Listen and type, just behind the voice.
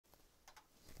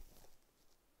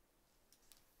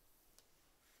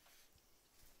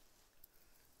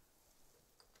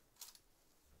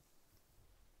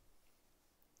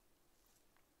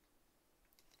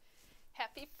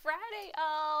Happy Friday,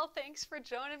 all! Thanks for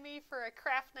joining me for a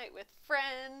craft night with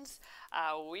friends.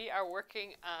 We are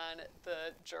working on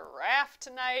the giraffe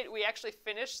tonight. We actually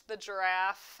finished the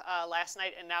giraffe last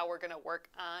night, and now we're going to work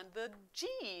on the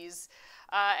G's.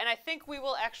 And I think we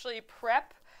will actually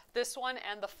prep this one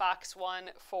and the fox one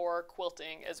for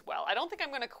quilting as well. I don't think I'm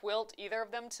going to quilt either of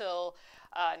them till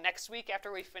next week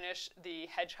after we finish the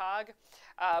hedgehog,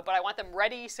 but I want them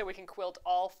ready so we can quilt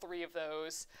all three of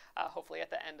those hopefully at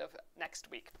the end of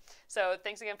next week. So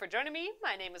thanks again for joining me.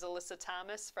 My name is Alyssa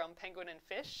Thomas from Penguin and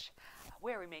Fish,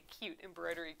 where we make cute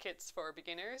embroidery kits for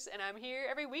beginners, and I'm here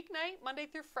every weeknight, Monday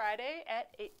through Friday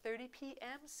at 8:30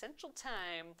 p.m. Central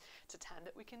Time. It's a time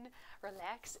that we can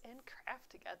relax and craft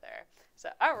together. So,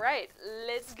 all right,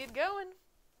 let's get going.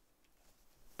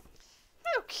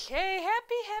 Okay,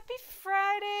 happy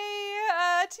Friday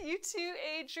to you too,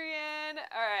 Adrian.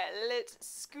 All right, let's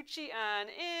scoochie on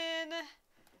in.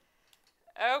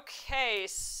 Okay,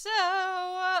 so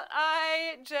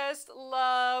I just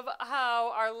love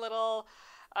how our little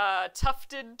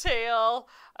tufted tail,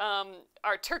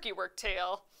 our turkey work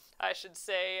tail, I should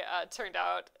say, turned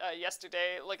out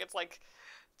yesterday. Like it's like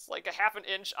a half an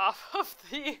inch off of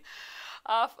the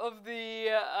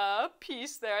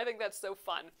piece there. I think that's so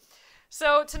fun.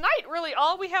 So tonight, really,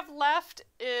 all we have left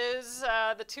is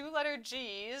the two-letter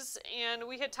G's, and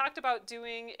we had talked about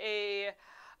doing a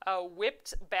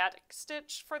whipped back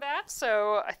stitch for that,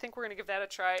 so I think we're going to give that a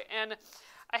try. And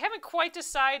I haven't quite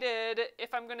decided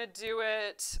if I'm going to do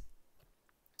it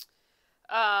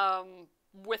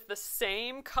with the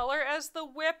same color as the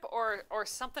whip or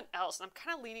something else. And I'm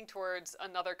kind of leaning towards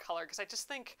another color because I just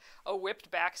think a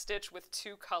whipped back stitch with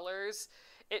two colors,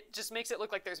 it just makes it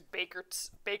look like there's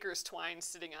baker's twine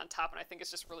sitting on top, and I think it's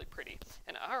just really pretty.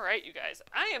 And all right, you guys,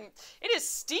 it is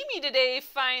steamy today,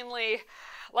 finally.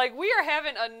 Like, we are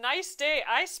having a nice day.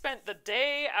 I spent the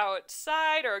day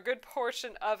outside, or a good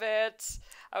portion of it.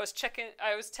 I was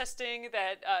testing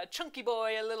that chunky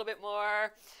boy a little bit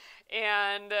more,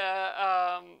 and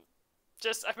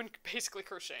I've been basically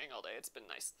crocheting all day. It's been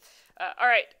nice. All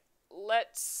right,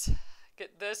 let's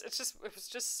get this. It was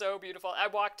just so beautiful. I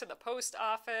walked to the post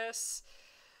office.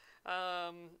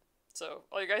 So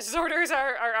all you guys' orders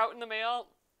are out in the mail.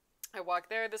 I walked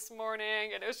there this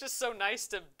morning, and it was just so nice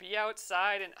to be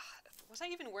outside. And was I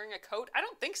even wearing a coat? I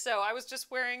don't think so. I was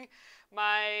just wearing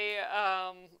my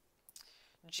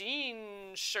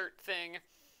jean shirt thing.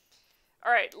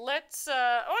 All right, let's,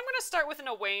 I'm going to start with an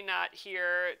away knot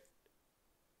here.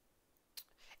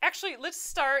 Actually, let's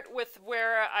start with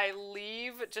where I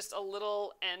leave just a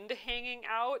little end hanging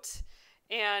out,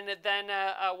 and then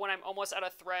when I'm almost out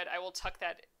of thread, I will tuck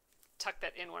that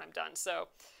in when I'm done. So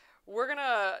we're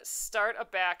gonna start a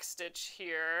back stitch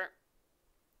here,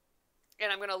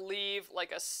 and I'm gonna leave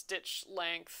like a stitch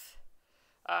length.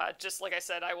 Just like I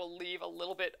said, I will leave a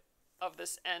little bit of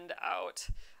this end out.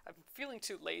 I'm feeling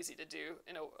too lazy to do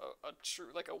a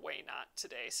true like a way knot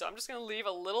today, so I'm just gonna leave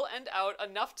a little end out,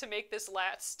 enough to make this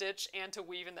last stitch and to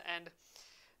weave in the end.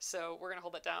 So we're gonna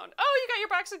hold that down. Oh, you got your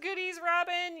box of goodies,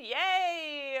 Robin!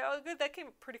 Yay! Oh, good, that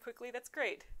came pretty quickly. That's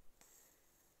great.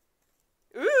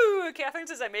 Ooh, Catherine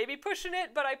says I may be pushing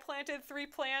it, but I planted 3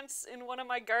 plants in one of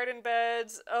my garden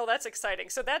beds. Oh, that's exciting.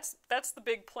 So that's the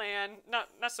big plan.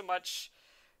 Not so much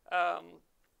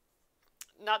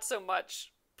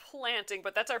planting,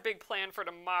 but that's our big plan for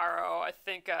tomorrow. I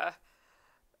think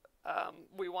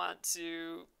we want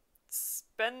to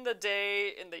spend the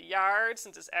day in the yard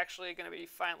since it's actually going to be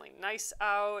finally nice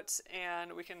out,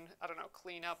 and we can, I don't know,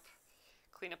 clean up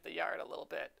the yard a little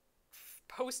bit.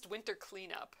 Post-winter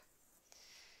cleanup.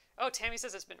 Oh, Tammy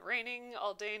says it's been raining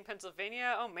all day in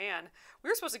Pennsylvania. Oh man, we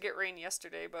were supposed to get rain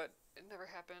yesterday, but it never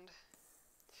happened.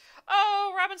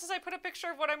 Oh, Robin says I put a picture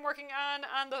of what I'm working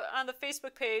on the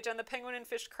Facebook page, on the Penguin and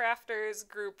Fish Crafters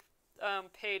group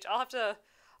page.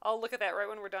 I'll look at that right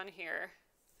when we're done here.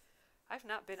 I've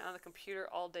not been on the computer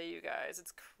all day, you guys.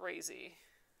 It's crazy.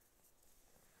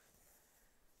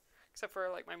 Except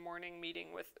for like my morning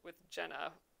meeting with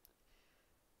Jenna.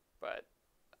 But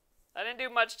I didn't do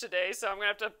much today, so I'm gonna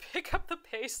have to pick up the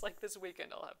pace like this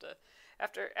weekend. I'll have to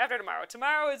after tomorrow.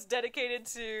 Tomorrow is dedicated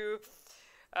to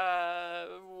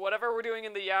whatever we're doing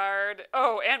in the yard.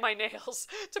 Oh, and my nails.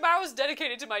 Tomorrow is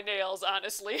dedicated to my nails,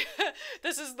 honestly.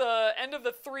 This is the end of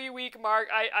the 3-week mark.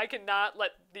 I cannot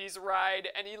let these ride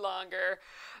any longer.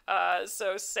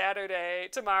 So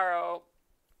tomorrow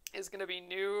is going to be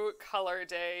new color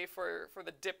day for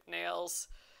the dip nails,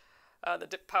 the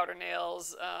dip powder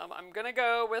nails. I'm going to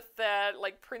go with that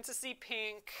like princessy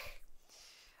pink.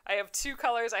 I have 2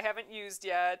 colors I haven't used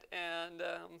yet, and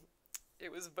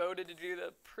it was voted to do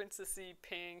the princessy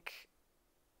pink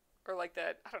or like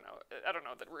that, I don't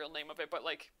know the real name of it, but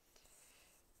like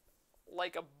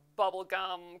a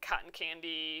bubblegum cotton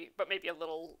candy, but maybe a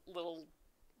little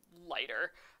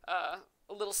lighter, a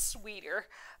little sweeter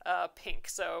pink.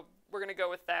 So we're gonna go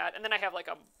with that. And then I have like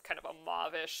a kind of a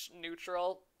mauve-ish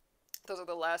neutral. Those are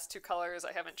the last two colors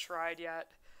I haven't tried yet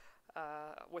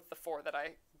with the 4 that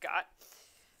I got.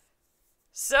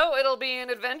 So it'll be an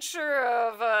adventure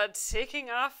of taking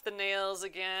off the nails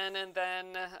again and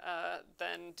then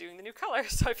doing the new color.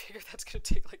 So I figure that's going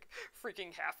to take like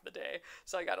freaking half the day.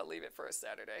 So I got to leave it for a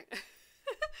Saturday.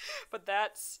 But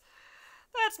that's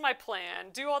my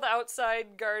plan. Do all the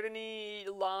outside gardeny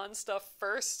lawn stuff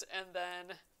first and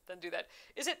then do that.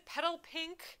 Is it petal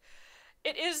pink?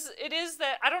 It is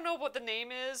that, I don't know what the name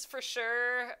is for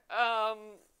sure.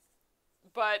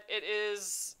 But it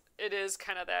is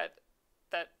kind of that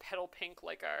petal pink,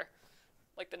 like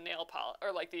the nail polish,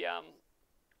 or like the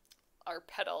our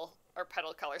petal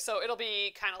color. So it'll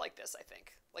be kind of like this, I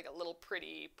think, like a little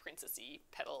pretty princessy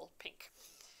petal pink.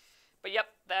 But yep,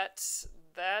 that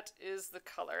is the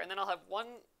color, and then I'll have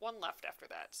one left after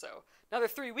that. So another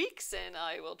 3 weeks, and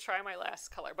I will try my last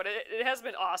color. But it has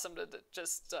been awesome to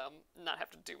just not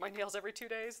have to do my nails every 2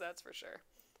 days. That's for sure.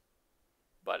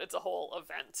 But it's a whole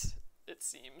event, it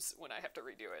seems, when I have to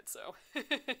redo it. So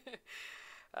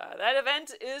that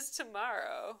event is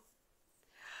tomorrow.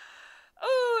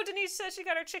 Oh, Denise says she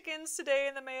got her chickens today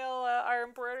in the mail. Our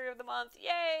embroidery of the month.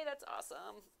 Yay, that's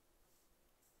awesome.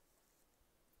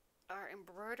 Our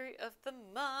embroidery of the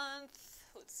month.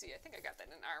 Let's see, I think I got that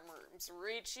in arm's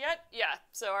reach yet. Yeah,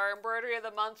 so our embroidery of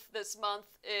the month this month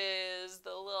is the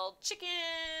little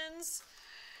chickens.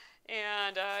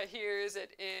 And here's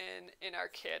it in our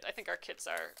kit. I think our kits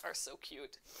are so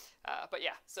cute. But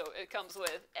yeah, so it comes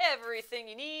with everything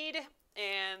you need.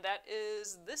 And that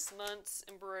is this month's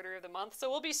embroidery of the month. So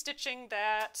we'll be stitching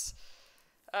that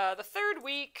the 3rd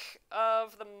week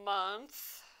of the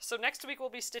month. So next week we'll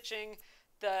be stitching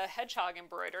the hedgehog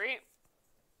embroidery,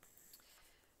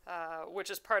 which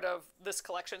is part of this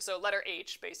collection. So letter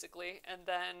H, basically. And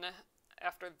then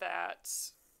after that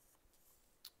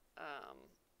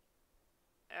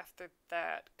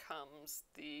comes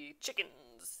the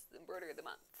chickens, the embroidery of the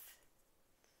month.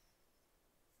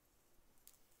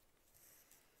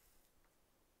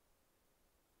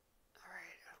 All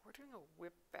right, we're doing a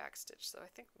whip back stitch, so I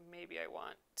think maybe I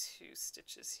want 2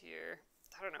 stitches here.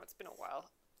 I don't know, it's been a while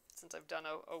since I've done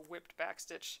a whipped back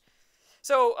stitch.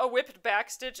 So a whipped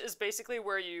back stitch is basically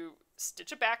where you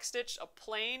stitch a back stitch, a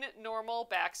plain normal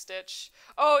back stitch.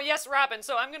 Oh yes, Robin,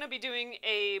 so I'm going to be doing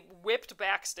a whipped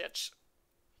back stitch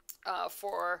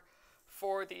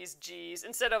for these G's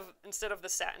instead of the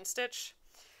satin stitch.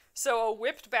 So a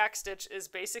whipped back stitch is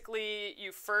basically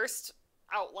you first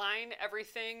outline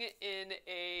everything in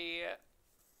a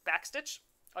back stitch,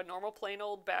 a normal plain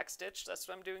old back stitch. That's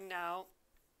what I'm doing now.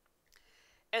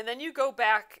 And then you go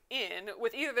back in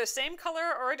with either the same color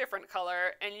or a different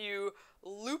color, and you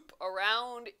loop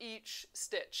around each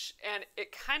stitch. And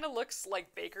it kind of looks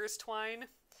like baker's twine,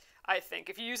 I think.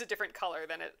 If you use a different color,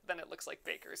 then it looks like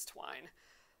baker's twine.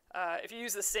 If you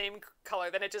use the same color,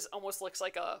 then it just almost looks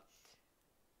like a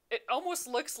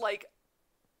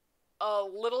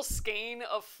little skein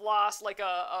of floss, like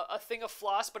a thing of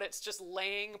floss, but it's just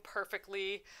laying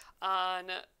perfectly on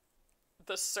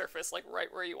the surface, like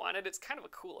right where you want it. It's kind of a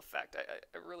cool effect.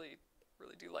 I really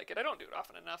do like it. I don't do it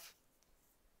often enough.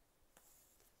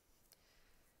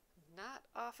 Not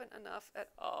often enough at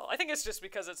all. I think it's just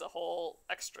because it's a whole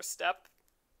extra step.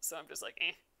 So I'm just like,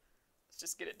 let's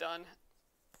just get it done.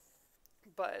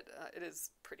 But it is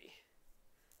pretty.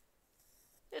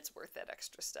 It's worth that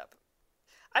extra step.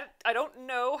 I don't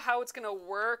know how it's going to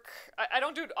work. I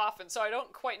don't do it often, so I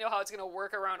don't quite know how it's going to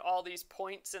work around all these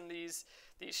points and these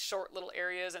short little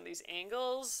areas and these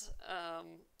angles.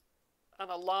 On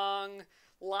a long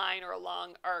line or a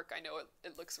long arc, I know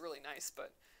it looks really nice,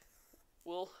 but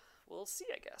we'll see,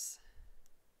 I guess.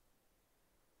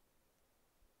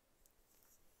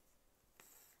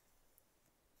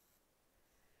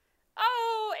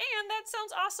 Oh, Anne, that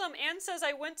sounds awesome. Anne says,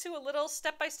 I went to a little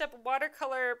step-by-step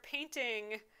watercolor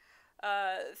painting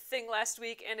thing last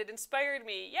week, and it inspired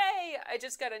me. Yay! I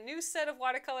just got a new set of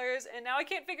watercolors, and now I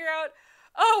can't figure out,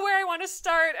 where I want to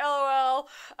start, LOL.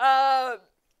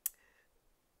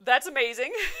 That's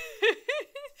amazing.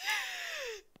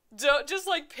 Don't just,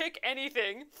 pick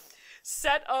anything.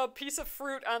 Set a piece of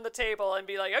fruit on the table and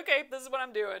be like, okay, this is what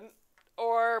I'm doing.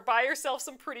 Or buy yourself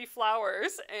some pretty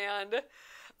flowers and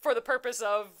for the purpose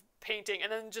of painting,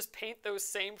 and then just paint those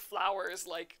same flowers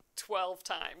 12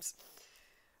 times.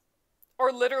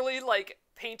 Or literally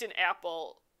paint an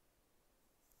apple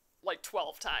like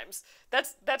 12 times.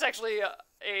 That's actually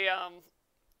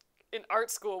in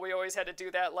art school we always had to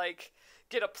do that, like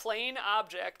get a plain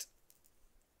object.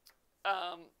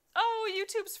 Oh,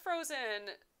 YouTube's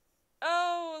frozen.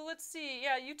 Oh, let's see.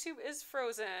 Yeah, YouTube is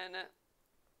frozen.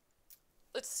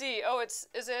 Let's see. Oh, is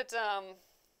it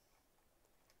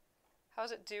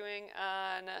how's it doing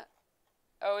on,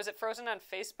 oh, is it frozen on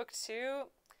Facebook too?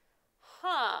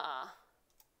 Huh.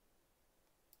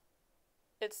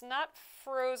 It's not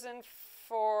frozen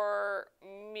for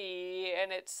me,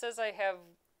 and it says I have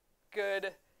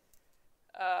good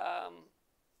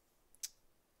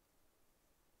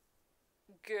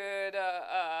good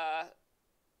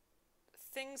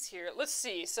things here. Let's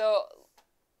see. So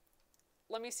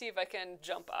let me see if I can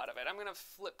jump out of it. I'm gonna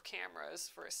flip cameras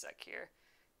for a sec here.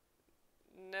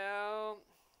 No.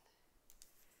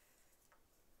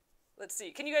 Let's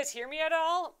see. Can you guys hear me at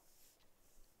all?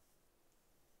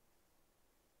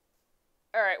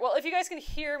 All right. Well, if you guys can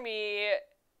hear me,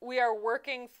 we are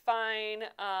working fine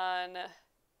on.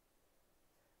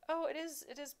 Oh, it is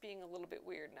being a little bit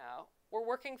weird now. We're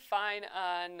working fine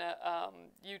on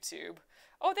YouTube.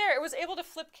 Oh, there, it was able to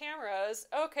flip cameras.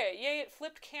 Okay, yay, it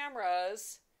flipped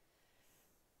cameras.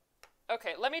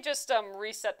 Okay, let me just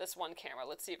reset this one camera.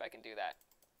 Let's see if I can do that.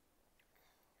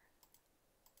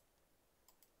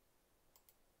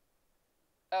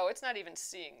 Oh, it's not even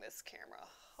seeing this camera.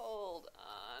 Hold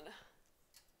on.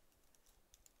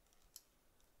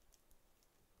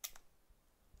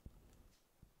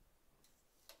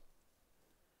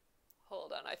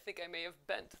 Hold on, I think I may have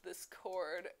bent this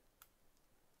cord.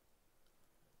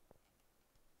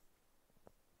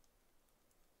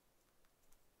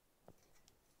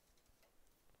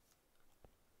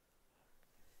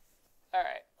 All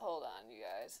right, hold on, you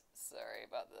guys. Sorry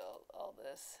about all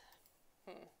this.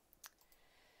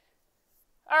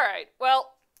 All right,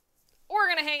 well, we're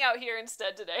gonna hang out here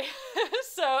instead today.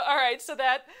 So, all right, so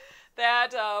that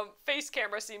face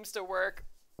camera seems to work.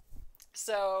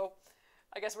 So,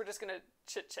 I guess we're just gonna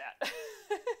chit chat.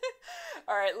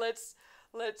 All right, let's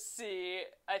see.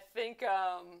 I think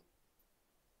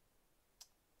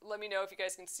let me know if you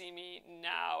guys can see me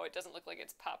now. It doesn't look like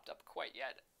it's popped up quite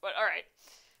yet, but all right.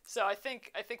 So I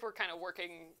think we're kind of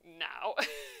working now.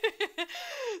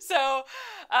 So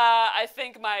I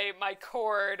think my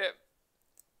cord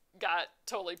got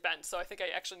totally bent, so I think I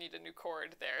actually need a new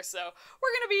cord there. So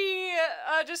we're gonna be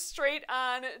just straight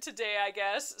on today, I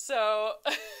guess. So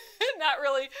not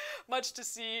really much to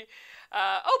see.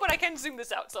 Oh, but I can zoom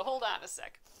this out, so hold on a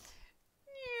sec.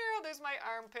 There's my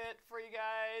armpit for you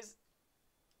guys.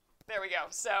 There we go.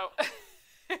 So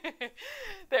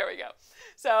there we go.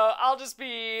 So I'll just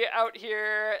be out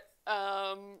here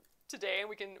today, and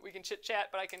we can chit chat,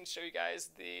 but I can show you guys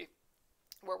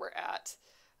where we're at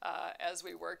as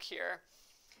we work here.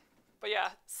 But yeah,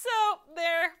 so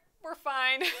there, we're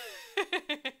fine.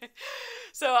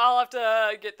 So I'll have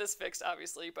to get this fixed,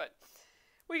 obviously, but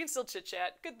we can still chit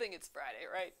chat. Good thing it's Friday,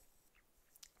 right?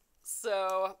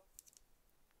 So,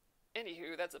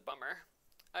 anywho, that's a bummer.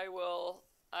 I will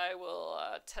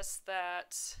test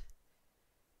that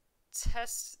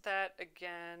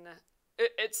again.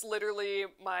 It's literally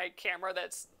my camera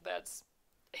that's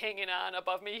hanging on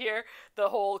above me here. The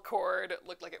whole cord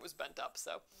looked like it was bent up.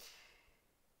 So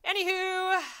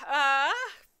anywho,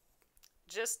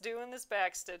 just doing this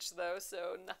back stitch though,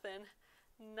 so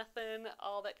nothing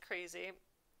all that crazy.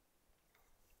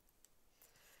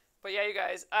 But yeah, you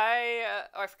guys, I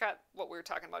forgot what we were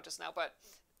talking about just now, but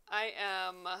I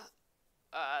am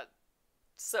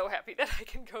so happy that I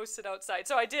can go sit outside.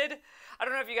 So I don't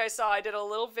know if you guys saw, I did a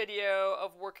little video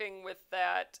of working with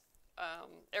that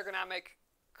ergonomic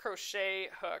crochet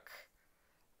hook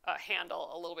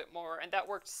handle a little bit more, and that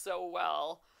worked so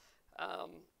well.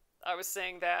 I was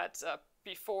saying that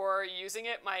before using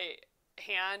it, my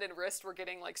hand and wrist were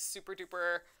getting like super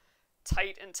duper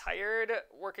tight and tired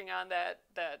working on that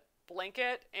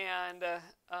blanket, and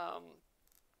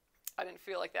I didn't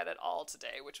feel like that at all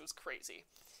today, which was crazy.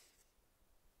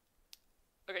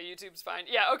 Okay, YouTube's fine.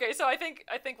 Yeah, okay, so I think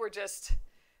we're just,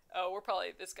 oh,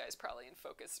 this guy's probably in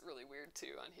focus really weird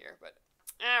too on here, but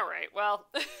all right, well,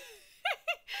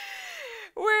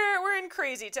 we're in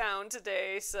crazy town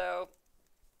today, so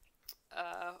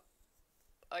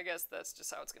I guess that's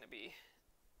just how it's gonna be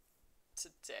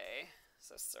today.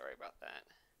 So sorry about that.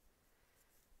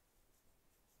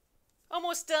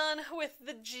 Almost done with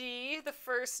the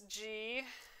first G.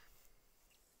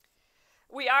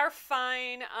 We are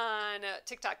fine on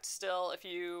TikTok still if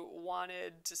you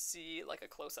wanted to see like a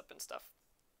close-up and stuff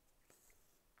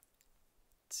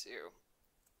too.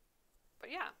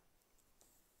 But yeah.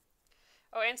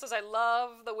 Oh, Anne says, I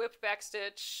love the whipped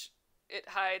backstitch. it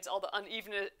hides all the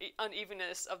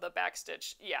unevenness of the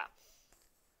backstitch. Yeah.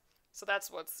 So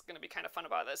that's what's going to be kind of fun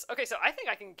about this. Okay, so I think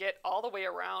I can get all the way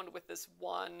around with this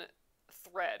one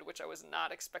thread, which I was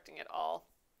not expecting at all.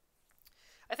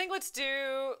 I think let's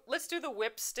do the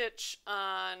whip stitch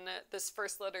on this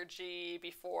first letter G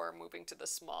before moving to the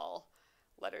small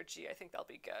letter G. I think that'll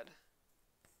be good.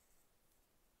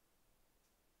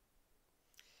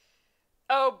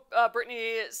 Oh,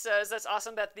 Brittany says that's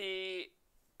awesome that the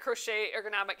crochet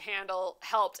ergonomic handle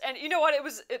helped. And you know what?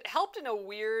 It helped in a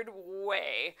weird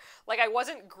way. Like, I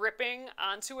wasn't gripping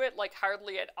onto it like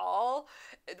hardly at all,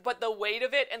 but the weight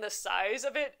of it and the size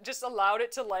of it just allowed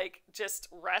it to like just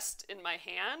rest in my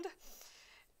hand.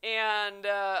 And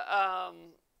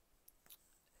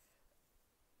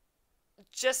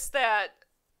just that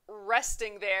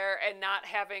resting there and not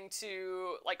having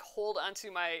to like hold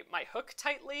onto my hook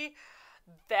tightly,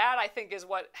 that I think is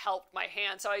what helped my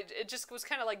hand. So it just was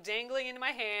kind of like dangling in my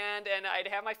hand, and I'd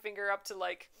have my finger up to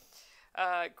like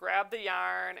grab the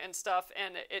yarn and stuff,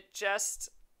 and it just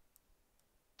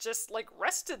like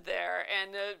rested there,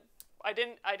 and I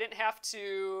didn't have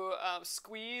to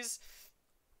squeeze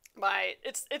my.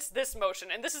 It's this motion,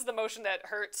 and this is the motion that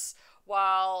hurts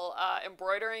while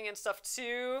embroidering and stuff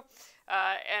too,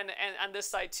 and on this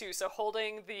side too. So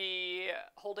holding the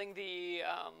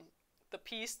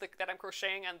piece that I'm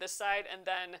crocheting on this side, and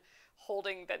then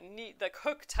holding the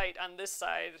hook tight on this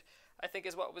side, I think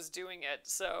is what was doing it.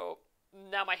 So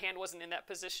now my hand wasn't in that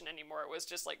position anymore. It was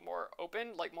just like more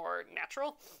open, like more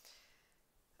natural,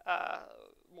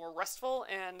 more restful,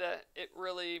 and it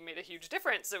really made a huge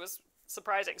difference. It was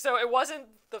surprising. So it wasn't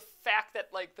the fact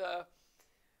that like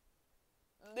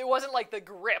it wasn't like the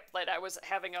grip, that I was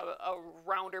having a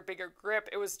rounder, bigger grip.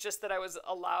 It was just that I was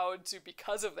allowed to,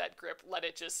 because of that grip, let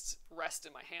it just rest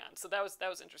in my hand. So that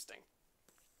was interesting.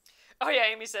 Oh yeah,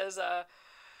 Amy says,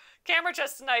 camera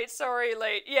chest tonight, sorry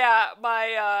late. Yeah,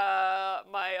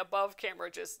 my above camera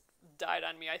just died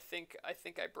on me. I think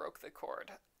I broke the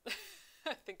cord.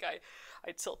 I think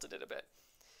I tilted it a bit.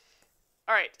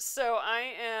 All right, so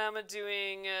I am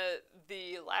doing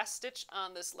the last stitch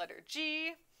on this letter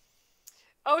G.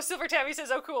 Oh, Silver Tabby says,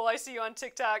 oh, cool, I see you on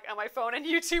TikTok, on my phone, and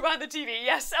YouTube on the TV.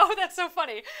 Yes, oh, that's so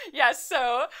funny. Yes,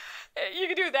 so you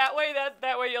can do it that way.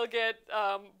 That way you'll get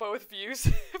both views.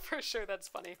 For sure, that's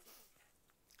funny.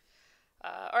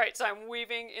 All right, so I'm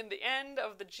weaving in the end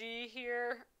of the G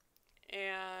here,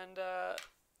 and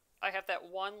I have that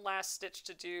one last stitch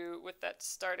to do with that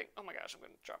starting, oh my gosh, I'm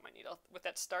going to drop my needle, with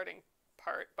that starting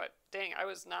part, but dang, I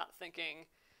was not thinking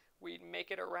we'd make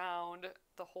it around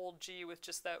the whole G with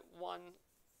just that one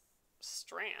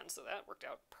strand, so that worked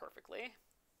out perfectly.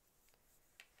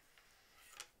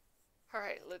 All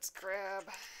right, let's grab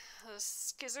the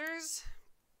skizzers.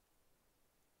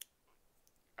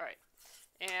 All right,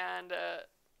 and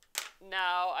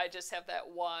now I just have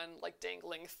that one like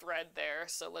dangling thread there,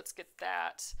 so let's get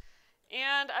that.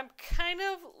 And I'm kind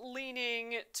of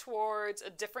leaning towards a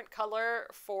different color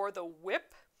for the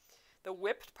whip, the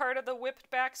whipped part of the whipped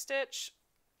back stitch.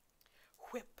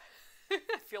 Whip.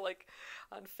 I feel like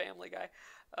on Family Guy.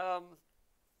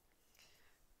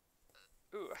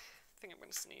 Ooh, I think I'm going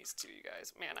to sneeze too, you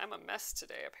guys. Man, I'm a mess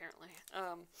today, apparently.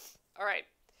 All right.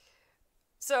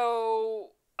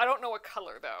 So, I don't know what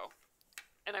color, though.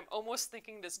 And I'm almost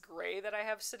thinking this gray that I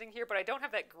have sitting here, but I don't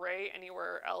have that gray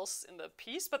anywhere else in the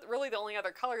piece. But really, the only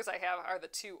other colors I have are the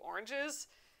two oranges.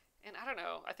 And I don't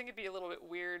know. I think it'd be a little bit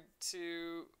weird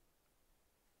to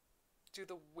do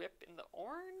the whip in the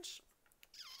orange.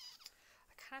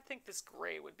 I kind of think this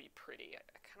gray would be pretty.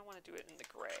 I kind of want to do it in the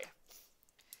gray.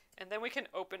 And then we can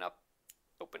open up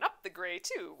the gray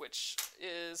too, which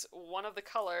is one of the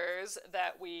colors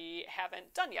that we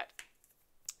haven't done yet.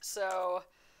 So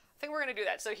I think we're going to do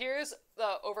that. So here's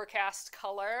the overcast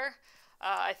color.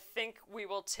 I think we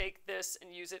will take this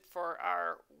and use it for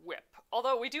our whip.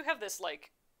 Although we do have this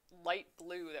like light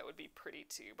blue that would be pretty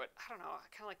too, but I don't know. I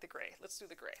kind of like the gray. Let's do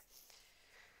the gray.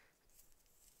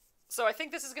 So I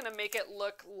think this is going to make it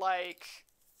look like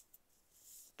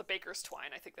the baker's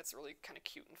twine. I think that's really kind of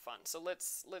cute and fun. So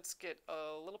let's get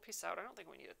a little piece out. I don't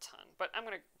think we need a ton, but I'm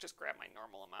going to just grab my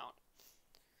normal amount.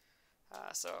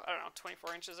 So I don't know,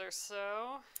 24 inches or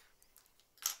so.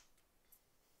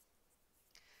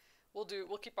 We'll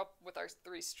keep up with our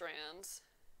 3 strands.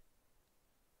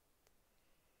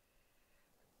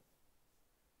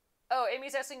 Oh,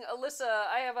 Amy's asking, Alyssa,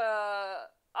 I have a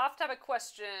off-topic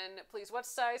question, please. What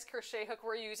size crochet hook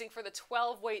were you using for the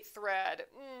 12-weight thread?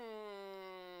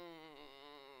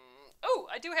 Oh,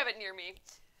 I do have it near me.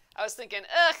 I was thinking,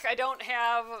 ugh, I don't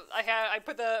have, I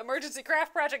put the emergency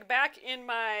craft project back in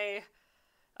my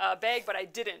bag, but I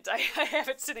didn't. I have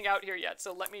it sitting out here yet,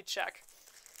 so let me check.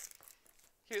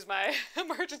 Here's my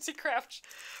emergency craft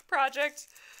project.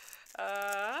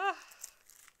 I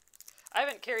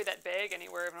haven't carried that bag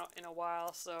anywhere in a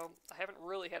while, so I haven't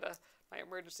really had my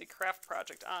emergency craft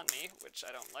project on me, which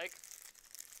I don't like.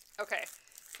 Okay,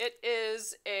 it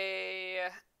is a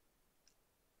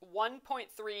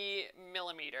 1.3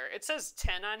 millimeter. It says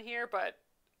 10 on here, but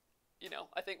you know,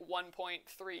 I think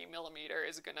 1.3 millimeter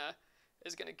is gonna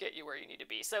get you where you need to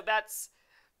be. So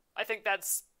I think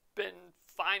that's been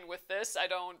fine with this. I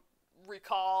don't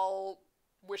recall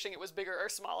wishing it was bigger or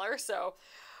smaller. So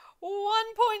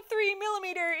 1.3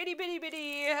 millimeter itty bitty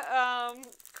bitty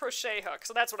crochet hook.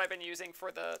 So that's what I've been using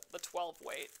for the 12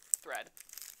 weight thread.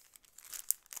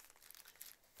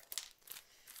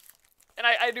 And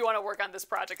I do want to work on this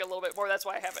project a little bit more. That's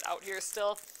why I have it out here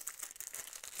still.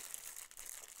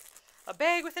 A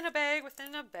bag within a bag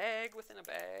within a bag within a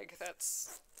bag.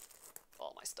 That's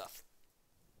all my stuff.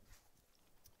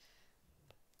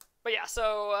 But yeah,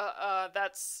 so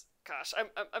that's, gosh,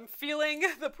 I'm feeling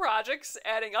the projects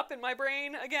adding up in my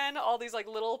brain again. All these like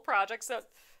little projects that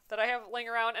I have laying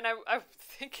around, and I'm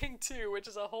thinking too, which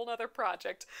is a whole nother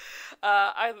project.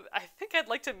 I think I'd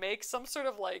like to make some sort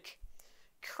of like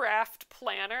craft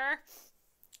planner,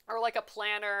 or like a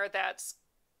planner that's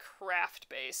craft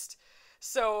based.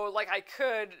 So like I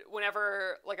could,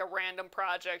 whenever like a random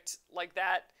project like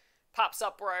that pops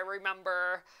up where I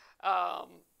remember,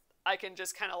 I can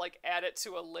just kind of like add it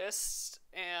to a list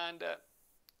and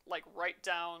like write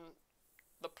down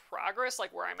the progress,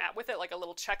 like where I'm at with it, like a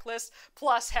little checklist,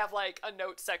 plus have like a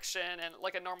note section and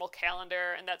like a normal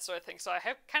calendar and that sort of thing. So I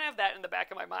kind of have that in the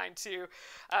back of my mind too,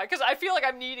 because I feel like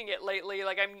I'm needing it lately.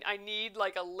 Like I need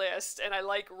like a list, and I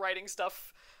like writing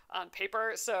stuff on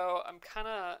paper. So I'm kind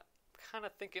of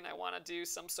thinking I want to do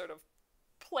some sort of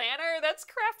planner that's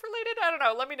craft related. I don't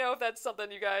know. Let me know if that's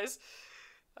something you guys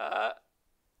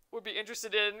would be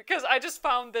interested in, because I just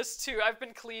found this too. I've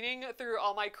been cleaning through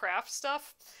all my craft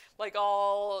stuff, like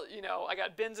all, you know, I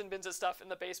got bins and bins of stuff in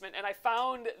the basement, and I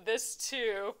found this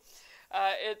too.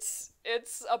 It's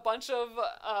a bunch of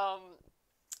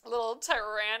little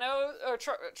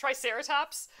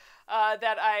triceratops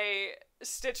that I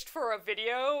stitched for a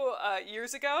video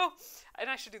years ago. And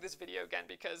I should do this video again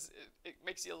because it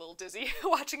makes you a little dizzy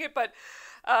watching it. But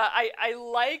I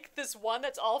like this one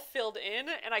that's all filled in,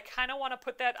 and I kind of want to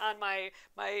put that on my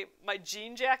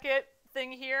jean jacket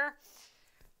thing here.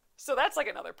 So that's like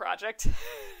another project.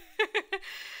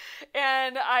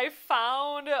 And I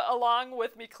found, along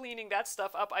with me cleaning that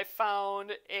stuff up, I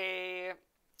found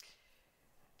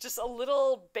just a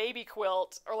little baby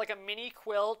quilt, or like a mini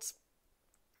quilt.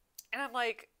 And I'm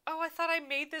like, oh, I thought I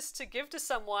made this to give to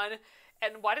someone,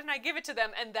 and why didn't I give it to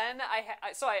them? And then I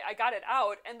got it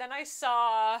out, and then I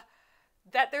saw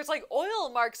that there's like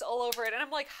oil marks all over it, and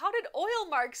I'm like, how did oil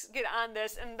marks get on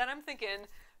this? And then I'm thinking,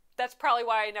 that's probably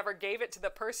why I never gave it to the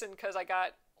person, because I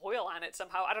got oil on it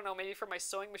somehow. I don't know, maybe from my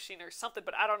sewing machine or something,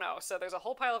 but I don't know. So there's a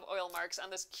whole pile of oil marks on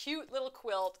this cute little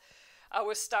quilt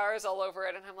with stars all over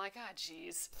it, and I'm like, ah,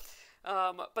 geez.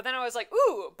 But then I was like,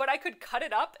 ooh, but I could cut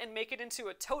it up and make it into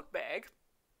a tote bag,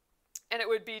 and it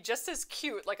would be just as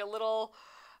cute, like a little,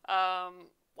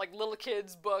 like little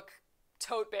kid's book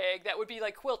tote bag that would be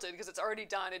like quilted, because it's already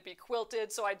done. It'd be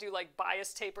quilted, so I'd do like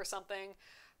bias tape or something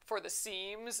for the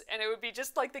seams, and it would be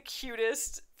just like the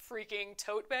cutest freaking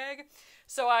tote bag.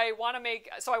 So I want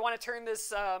to turn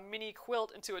this mini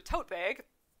quilt into a tote bag,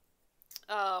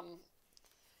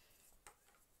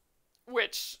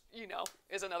 which, you know,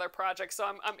 is another project. So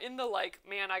I'm in the like,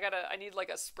 man, I need like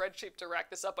a spreadsheet to rack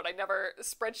this up, but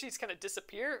spreadsheets kind of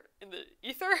disappear in the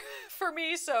ether for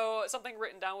me, so something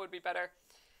written down would be better.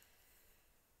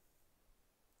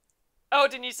 Oh,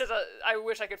 Denise says, I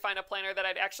wish I could find a planner that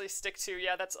I'd actually stick to.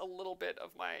 Yeah, that's a little bit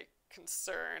of my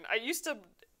concern. I used to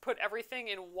put everything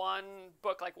in one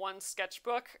book, like one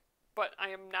sketchbook, but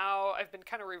I've been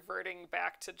kind of reverting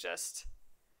back to just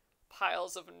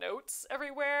piles of notes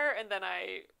everywhere, and then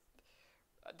I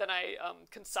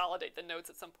consolidate the notes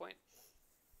at some point.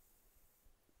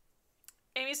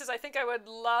 Amy says, I think I would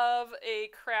love a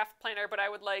craft planner, but I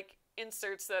would like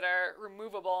inserts that are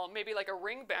removable, maybe like a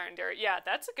ring binder. Yeah,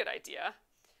 that's a good idea.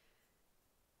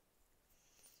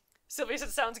 Sylvia said,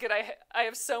 sounds good. I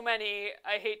have so many.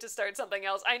 I hate to start something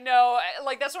else. I know,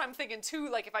 like, that's what I'm thinking too.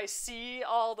 Like, if I see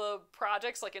all the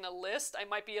projects like in a list, I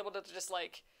might be able to just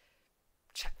like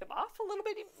check them off a little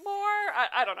bit more.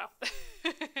 I don't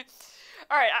know.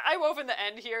 All right, I wove in the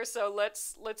end here, so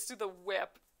let's do the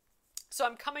whip. So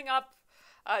I'm coming up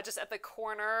just at the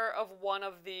corner of one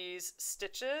of these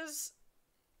stitches,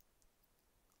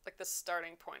 like the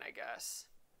starting point, I guess.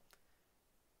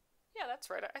 Yeah, that's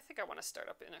right. I think I want to start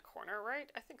up in a corner,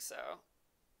 right? I think so.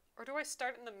 Or do I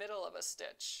start in the middle of a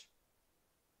stitch?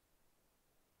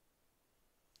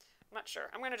 I'm not sure.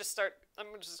 I'm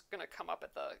just gonna come up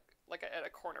at at a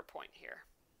corner point here.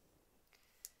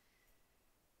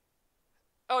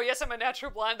 Oh yes, I'm a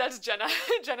natural blonde. That's Jenna.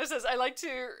 Jenna says, I like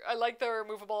the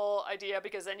removable idea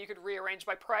because then you could rearrange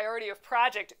by priority of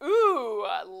project. Ooh,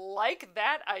 I like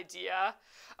that idea.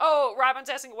 Oh, Robin's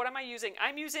asking, what am I using?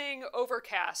 I'm using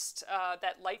Overcast,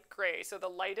 that light gray. So the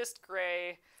lightest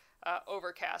gray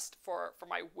Overcast for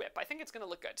my whip. I think it's going to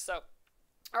look good. So,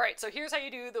 all right, so here's how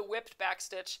you do the whipped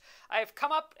backstitch. I've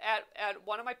come up at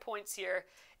one of my points here,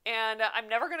 and I'm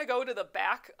never going to go to the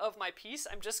back of my piece.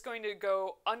 I'm just going to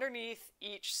go underneath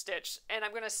each stitch, and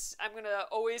I'm gonna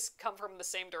always come from the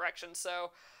same direction.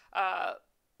 So,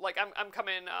 like I'm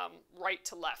coming right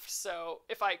to left. So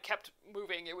if I kept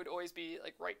moving, it would always be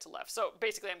like right to left. So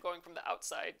basically, I'm going from the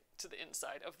outside to the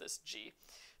inside of this G.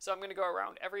 So I'm going to go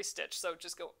around every stitch. So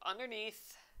just go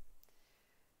underneath,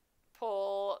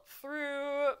 pull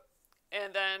through,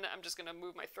 and then I'm just going to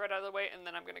move my thread out of the way, and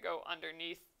then I'm going to go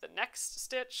underneath the next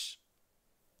stitch.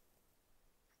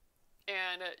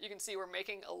 And you can see we're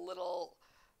making a little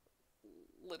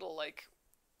like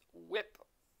whip,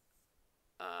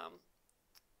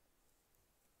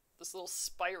 this little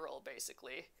spiral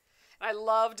basically. And I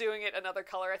love doing it another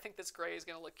color. I think this gray is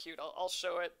going to look cute. I'll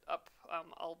show it up.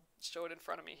 I'll show it in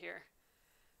front of me here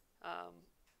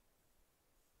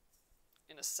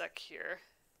in a sec here.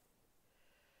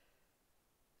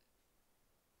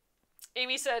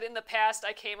 Amy said, in the past,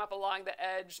 I came up along the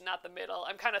edge, not the middle.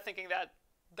 I'm kind of thinking that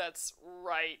that's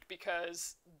right,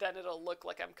 because then it'll look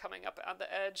like I'm coming up on the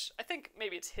edge. I think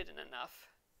maybe it's hidden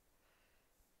enough.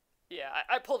 Yeah,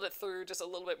 I pulled it through just a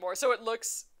little bit more. So it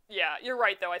looks, yeah, you're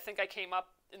right, though. I think I came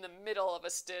up in the middle of a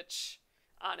stitch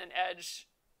on an edge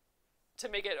to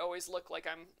make it always look like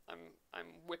I'm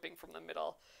whipping from the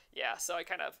middle. Yeah, so I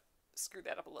kind of screwed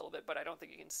that up a little bit, but I don't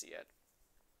think you can see it.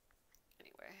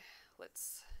 Anyway,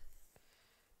 let's...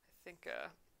 I think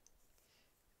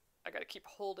I gotta keep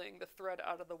holding the thread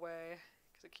out of the way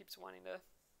because it keeps wanting to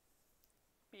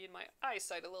be in my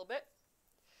eyesight a little bit.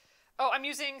 Oh, I'm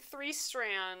using 3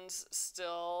 strands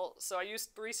still. So I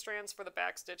used 3 strands for the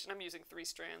back stitch, and I'm using 3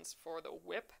 strands for the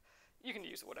whip. You can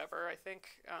use whatever, I think.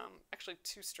 Actually,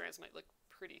 2 strands might look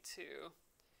pretty too.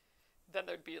 Then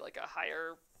there'd be like a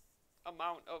higher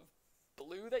amount of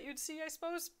blue that you'd see, I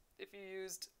suppose, if you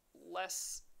used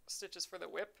less stitches for the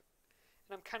whip.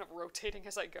 And I'm kind of rotating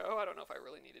as I go. I don't know if I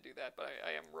really need to do that, but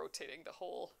I am rotating the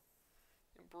whole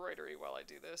embroidery while I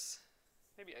do this.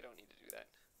 Maybe I don't need to do that.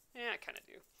 Yeah, I kind of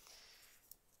do.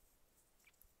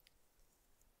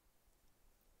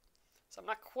 So I'm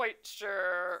not quite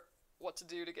sure what to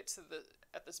do to get to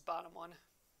at this bottom one.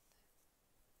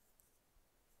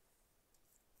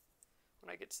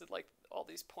 When I get to like all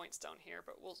these points down here,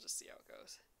 but we'll just see how it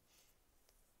goes.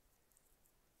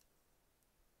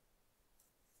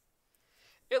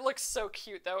 It looks so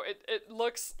cute, though. It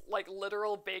looks like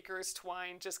literal baker's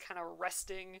twine just kind of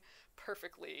resting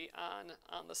perfectly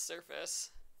on the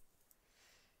surface.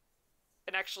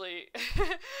 And actually,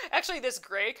 actually this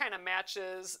gray kind of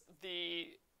matches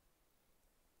the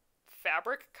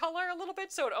fabric color a little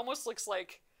bit, so it almost looks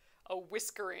like a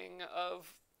whiskering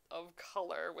of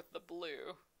color with the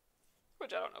blue,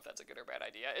 which I don't know if that's a good or bad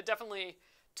idea. It definitely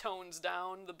tones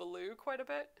down the blue quite a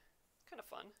bit. Kind of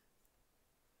fun.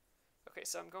 Okay,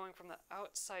 so I'm going from the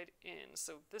outside in,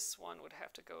 so this one would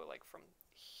have to go like from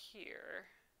here.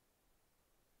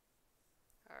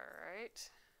 Alright.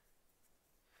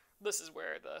 This is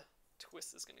where the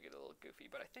twist is going to get a little goofy,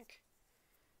 but I think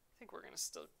we're going to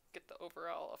still get the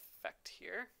overall effect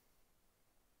here.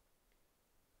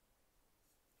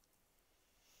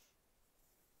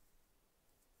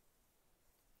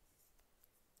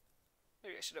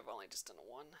 Maybe I should have only just done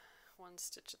one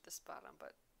stitch at this bottom,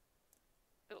 but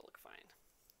it'll look fine.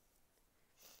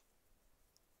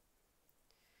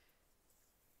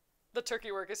 The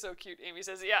turkey work is so cute, Amy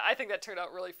says. Yeah, I think that turned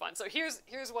out really fun. So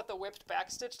here's what the whipped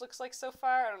back stitch looks like so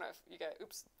far. I don't know if you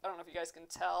guys, I don't know if you guys can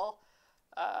tell.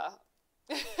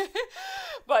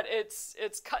 But it's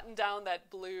cutting down that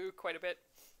blue quite a bit.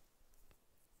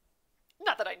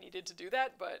 Not that I needed to do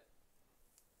that, but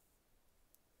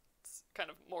it's kind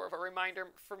of more of a reminder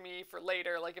for me for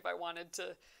later, like if I wanted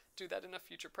to do that in a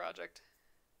future project.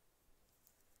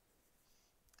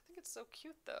 I think it's so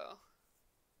cute, though.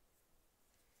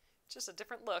 Just a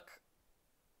different look.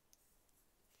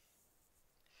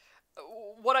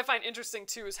 What I find interesting,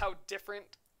 too, is how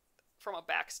different from a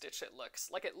back stitch it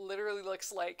looks. Like, it literally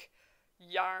looks like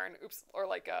yarn, oops, or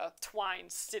like a twine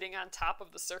sitting on top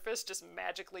of the surface, just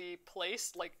magically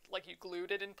placed, like you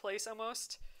glued it in place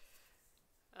almost.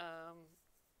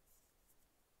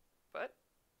 But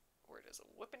we're just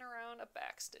whipping around a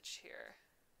backstitch here.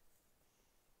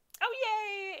 Oh,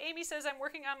 yay! Amy says, I'm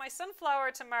working on my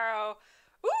sunflower tomorrow.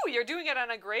 Ooh, you're doing it on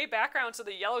a gray background so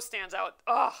the yellow stands out.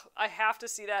 Oh, I have to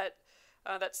see that.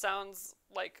 That sounds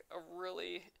like a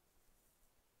really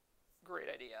great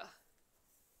idea.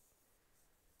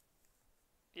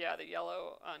 Yeah, the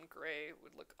yellow on gray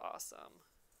would look awesome.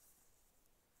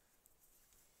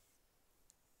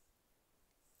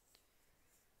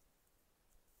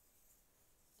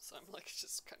 So I'm like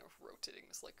just kind of rotating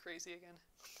this like crazy again.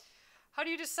 How do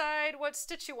you decide what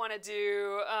stitch you want to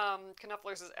do?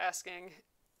 Knufflers is asking.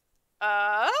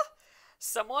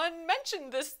 Someone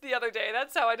mentioned this the other day.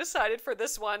 That's how I decided for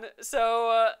this one.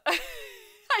 So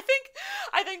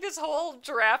I think this whole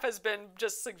giraffe has been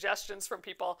just suggestions from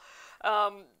people.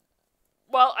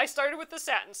 Well, I started with the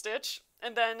satin stitch,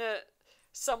 and then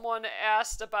someone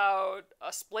asked about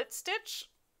a split stitch.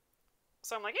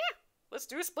 So I'm like, yeah, let's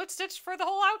do a split stitch for the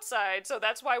whole outside. So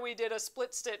that's why we did a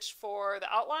split stitch for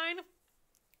the outline.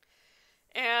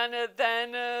 And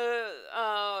then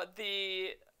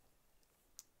the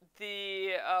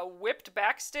whipped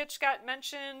back stitch got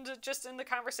mentioned just in the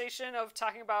conversation of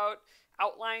talking about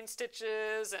outline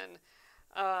stitches and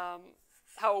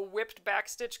how a whipped back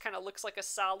stitch kind of looks like a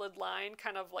solid line,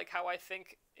 kind of like how I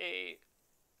think a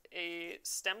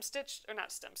stem stitch, or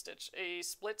not stem stitch, a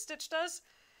split stitch does.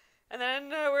 And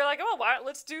then we're like, oh, why,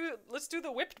 let's do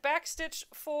the whipped back stitch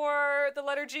for the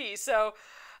letter G. So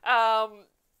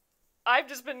I've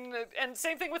just been, and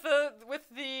same thing with the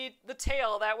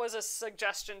tail. That was a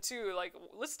suggestion too. Like,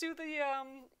 let's do the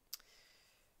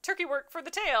turkey work for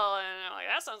the tail, and I'm like,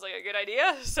 that sounds like a good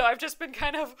idea. So I've just been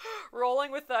kind of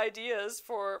rolling with the ideas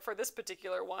for this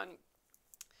particular one.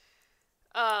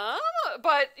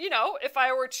 But you know, if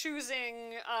I were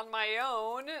choosing on my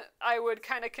own, I would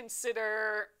kind of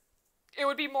consider it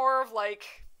would be more of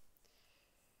like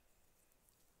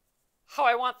how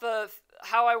I want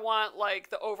like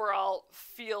the overall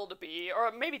feel to be, or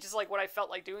maybe just like what I felt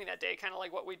like doing that day, kind of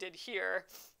like what we did here.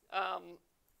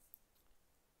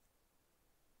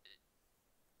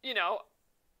 You know,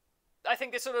 I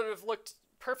think it sort of looked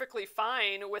perfectly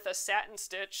fine with a satin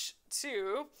stitch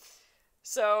too.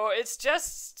 So it's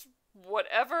just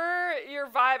whatever you're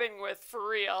vibing with for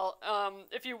real.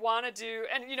 If you want to do,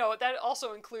 and you know, that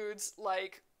also includes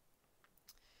like,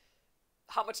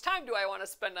 how much time do I want to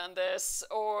spend on this?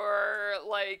 Or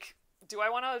like, do I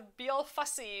want to be all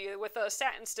fussy with a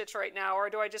satin stitch right now? Or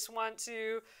do I just want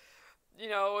to, you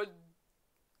know,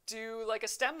 do like a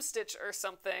stem stitch or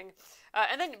something?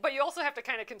 But you also have to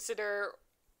kind of consider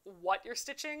what you're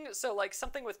stitching. So like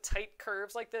something with tight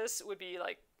curves like this would be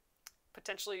like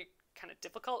potentially kind of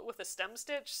difficult with a stem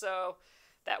stitch. So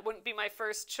that wouldn't be my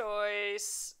first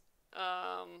choice.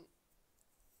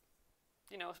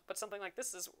 You know, but something like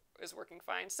this is working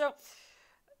fine. So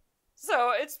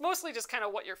it's mostly just kind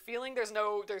of what you're feeling.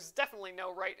 There's definitely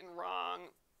no right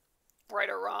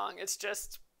or wrong. It's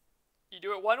just, you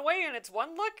do it one way and it's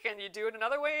one look, and you do it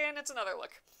another way and it's another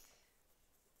look.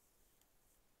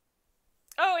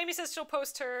 Oh, Amy says she'll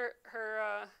post her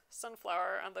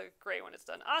sunflower on the gray when it's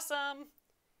done. Awesome.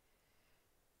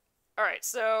 All right,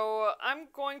 so I'm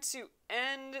going to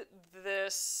end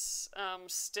this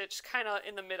stitch kind of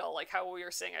in the middle, like how we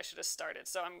were saying I should have started.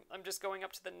 So I'm just going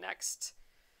up to the next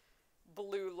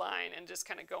blue line and just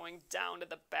kind of going down to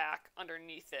the back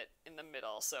underneath it in the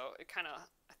middle. So it kind of,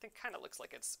 I think, kind of looks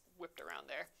like it's whipped around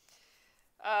there.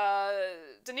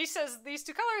 Denise says these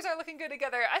two colors are looking good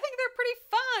together. I think they're pretty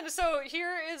fun. So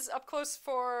here is up close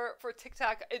for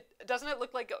TikTok. Doesn't it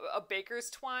look like a baker's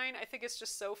twine? I think it's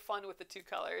just so fun with the two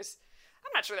colors. I'm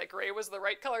not sure that gray was the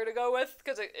right color to go with,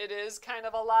 because it is kind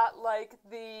of a lot like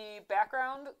the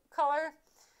background color.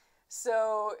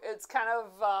 So it's kind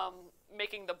of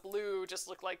making the blue just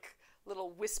look like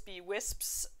little wispy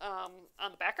wisps on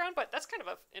the background, but that's kind of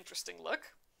an interesting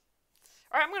look.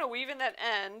 All right, I'm going to weave in that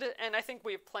end, and I think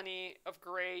we have plenty of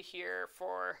gray here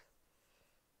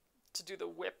to do the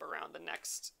whip around the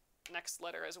next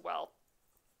letter as well.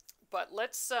 But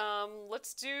let's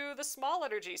do the small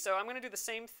letter G. So I'm going to do the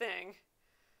same thing.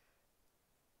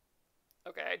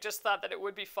 Okay, I just thought that it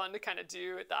would be fun to kind of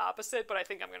do it the opposite, but I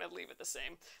think I'm going to leave it the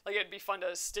same. Like, it'd be fun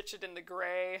to stitch it in the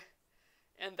gray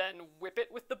and then whip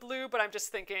it with the blue, but I'm just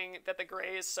thinking that the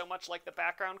gray is so much like the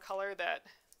background color that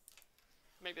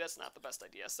maybe that's not the best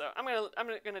idea. So I'm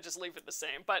gonna just leave it the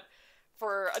same. But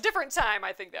for a different time,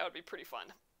 I think that would be pretty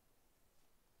fun.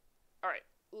 All right,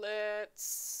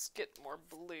 let's get more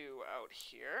blue out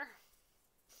here.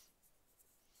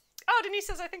 Oh, Denise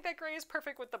says, I think that gray is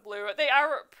perfect with the blue. They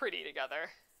are pretty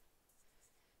together.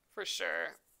 For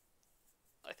sure.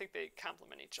 I think they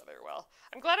complement each other well.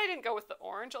 I'm glad I didn't go with the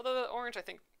orange, although the orange I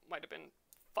think might have been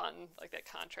fun, like that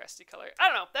contrasty color. I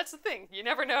don't know, that's the thing. You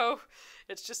never know.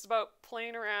 It's just about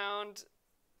playing around,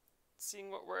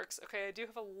 seeing what works. Okay, I do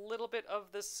have a little bit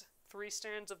of this 3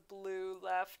 strands of blue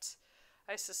left.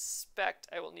 I suspect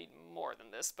I will need more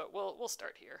than this, but we'll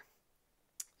start here.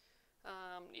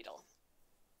 Needle.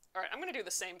 All right, I'm going to do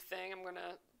the same thing. I'm going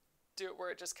to do it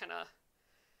where it just kind of,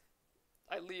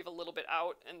 I leave a little bit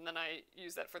out, and then I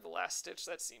use that for the last stitch.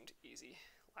 That seemed easy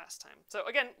last time. So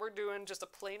again, we're doing just a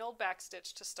plain old back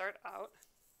stitch to start out.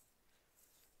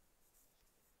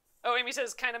 Oh, Amy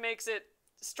says, kind of makes it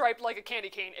striped like a candy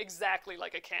cane. Exactly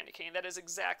like a candy cane. That is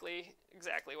exactly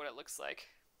what it looks like.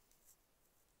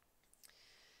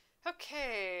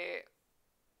 Okay.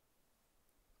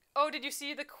 Oh, did you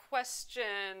see the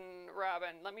question,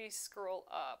 Robin? Let me scroll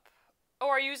up. Oh,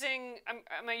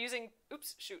 am I using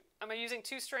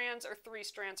 2 strands or 3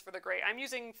 strands for the gray? I'm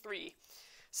using 3.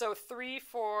 So 3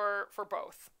 for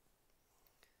both.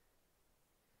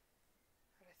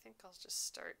 But I think I'll just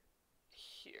start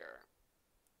here.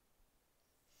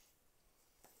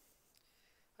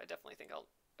 I definitely think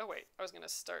oh wait, I was going to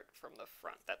start from the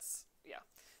front. Yeah.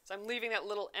 So I'm leaving that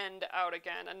little end out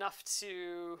again, enough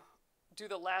to do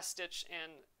the last stitch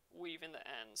and weave in the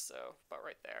end, so about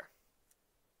right there.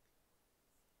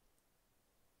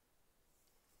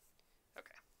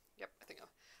 Okay, yep, I think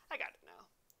I got it now.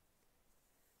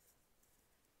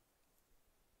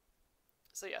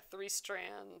 So yeah, 3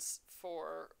 strands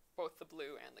for both the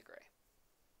blue and the gray.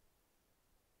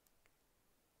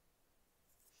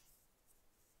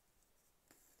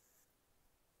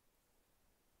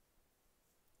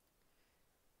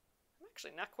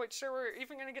 Actually not quite sure we're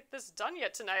even going to get this done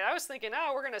yet tonight. I was thinking,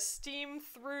 oh, we're going to steam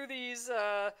through these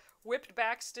whipped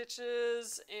back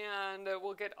stitches and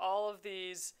we'll get all of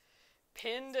these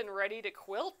pinned and ready to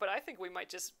quilt, but I think we might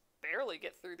just barely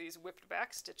get through these whipped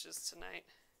back stitches tonight,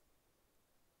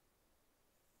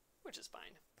 which is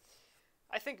fine.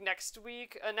 I think next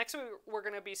week we're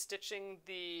going to be stitching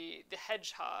the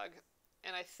hedgehog,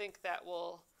 and I think that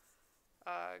will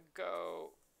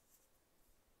go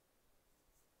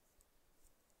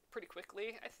pretty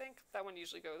quickly. I think that one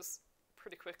usually goes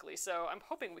pretty quickly, so I'm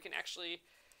hoping we can actually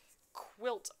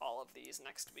quilt all of these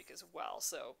next week as well.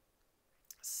 So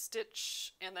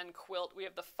stitch and then quilt. We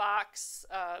have the fox,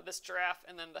 this giraffe,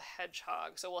 and then the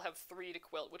hedgehog, so we'll have 3 to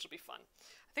quilt, which will be fun.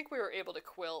 I think we were able to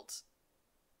quilt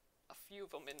a few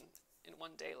of them in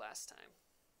one day last time.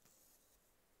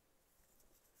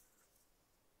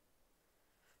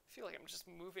 I feel like I'm just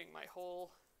moving my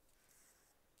whole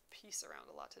piece around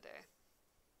a lot today.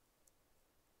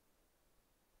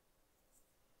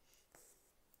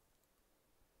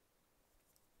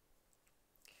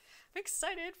 I'm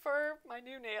excited for my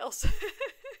new nails.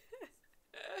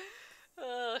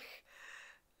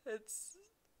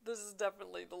 This is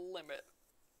definitely the limit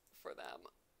for them.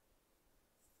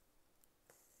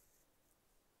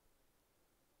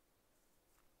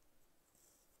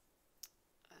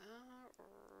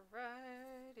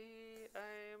 Alrighty,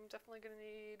 I'm definitely gonna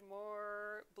need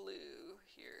more blue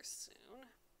here soon.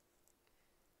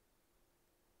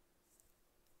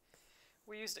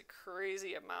 We used a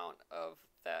crazy amount of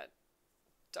that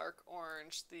dark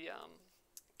orange, the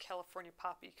California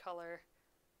poppy color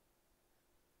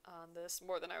on this,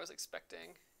 more than I was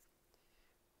expecting,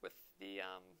 with the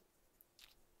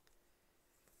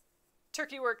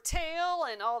turkey work tail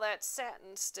and all that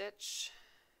satin stitch.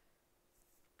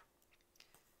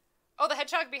 Oh, the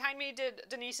hedgehog behind me,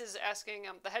 Denise is asking,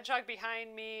 the hedgehog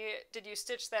behind me, did you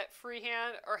stitch that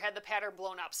freehand or had the pattern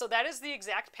blown up? So that is the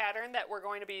exact pattern that we're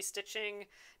going to be stitching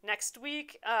next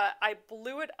week. I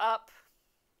blew it up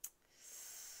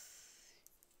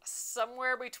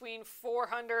somewhere between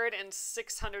 400 and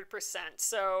 600%.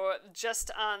 So just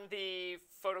on the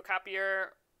photocopier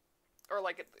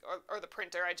or the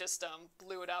printer, I just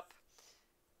blew it up.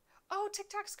 Oh,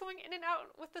 TikTok's going in and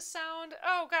out with the sound.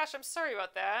 Oh gosh, I'm sorry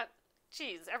about that.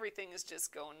 Jeez, everything is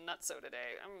just going nutso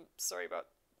today. I'm sorry about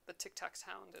the TikTok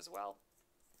sound as well.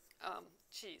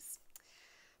 Jeez.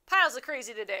 Piles of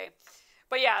crazy today.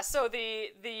 But yeah, so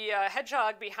the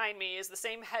hedgehog behind me is the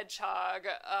same hedgehog,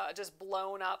 just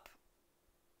blown up.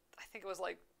 I think it was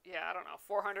like, yeah, I don't know,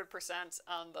 400%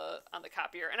 on the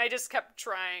copier. And I just kept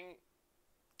trying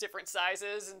different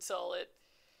sizes until it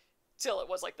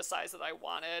was like the size that I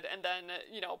wanted, and then,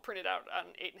 you know, printed out on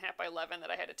 8.5 by 11 that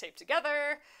I had to tape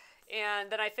together.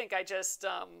 And then I think I just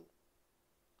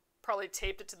probably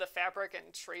taped it to the fabric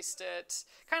and traced it,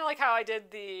 kind of like how I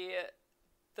did the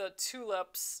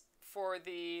tulips for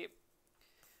the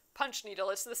punch needle.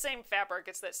 It's the same fabric.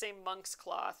 It's that same monk's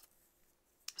cloth.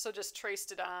 So just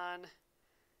traced it on.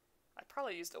 I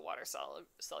probably used a water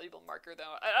soluble marker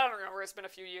though. I don't remember. It's been a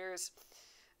few years.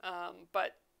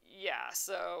 But yeah,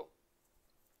 so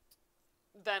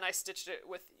then I stitched it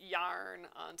with yarn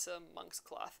onto monk's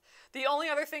cloth. The only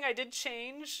other thing I did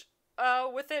change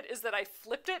with it is that I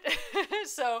flipped it.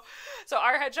 so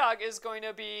our hedgehog is going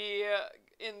to be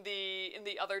in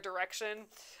the other direction.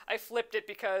 I flipped it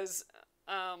because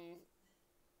I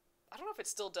don't know if it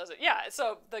still does it. Yeah,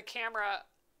 so the camera.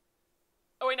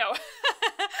 Oh wait, no.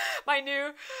 my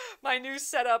new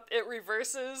setup, it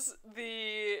reverses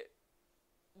the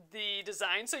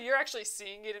design, so you're actually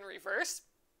seeing it in reverse.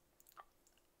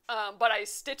 But I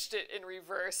stitched it in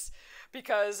reverse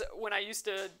because when I used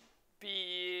to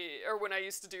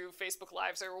do Facebook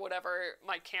Lives or whatever,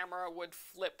 my camera would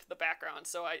flip the background.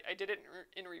 So I did it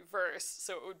in reverse,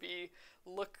 so it would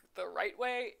look the right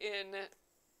way in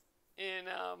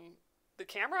the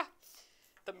camera,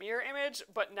 the mirror image.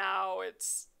 But now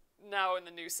in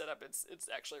the new setup, it's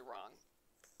actually wrong.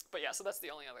 But yeah, so that's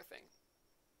the only other thing.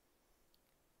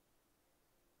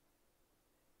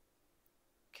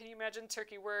 Can you imagine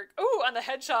turkey work? Ooh, on the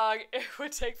hedgehog, it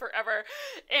would take forever,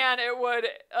 and it would.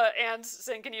 And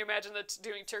saying, can you imagine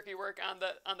doing turkey work on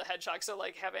the hedgehog? So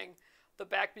like having the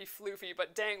back be floofy,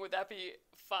 but dang, would that be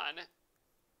fun?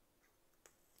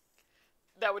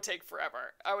 That would take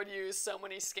forever. I would use so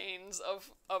many skeins of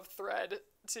thread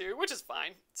too, which is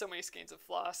fine. So many skeins of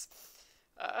floss.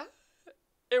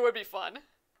 It would be fun.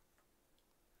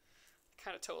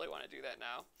 Kind of totally want to do that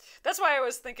now. That's why I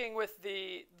was thinking with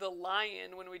the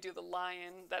lion, when we do the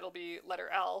lion, that'll be letter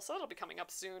L, so that'll be coming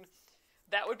up soon.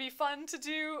 That would be fun to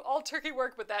do all turkey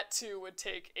work, but that too would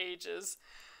take ages.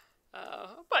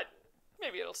 But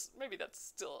maybe that's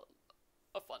still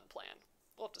a fun plan.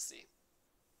 We'll have to see.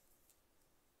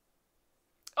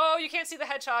 Oh, you can't see the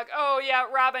hedgehog. Oh yeah,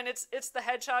 Robin, it's the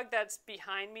hedgehog that's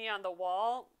behind me on the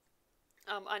wall.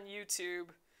 On YouTube.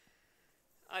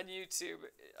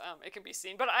 It can be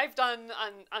seen, but I've done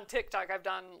on TikTok, I've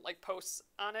done like posts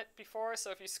on it before. So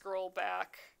if you scroll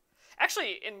back,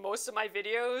 actually in most of my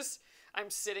videos, I'm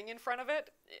sitting in front of it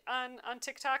on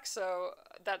TikTok. So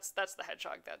that's the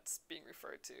hedgehog that's being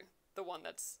referred to, the one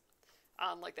that's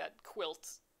on like that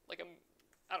quilt, like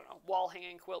I don't know, wall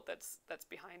hanging quilt that's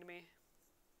behind me.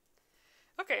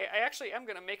 Okay, I actually am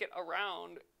gonna make it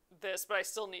around this, but I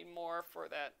still need more for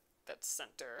that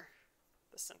center,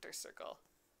 the center circle.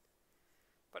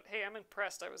 But hey, I'm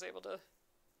impressed I was able to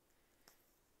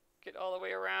get all the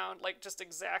way around, like just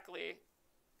exactly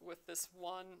with this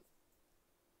one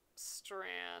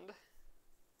strand.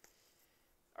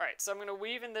 All right, so I'm gonna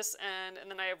weave in this end,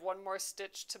 and then I have one more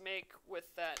stitch to make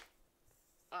with that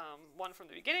one from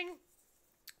the beginning.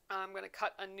 I'm gonna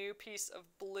cut a new piece of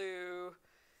blue,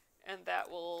 and that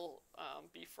will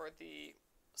be for the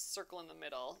circle in the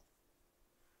middle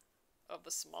of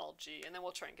the small G, and then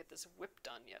we'll try and get this whip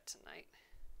done yet tonight.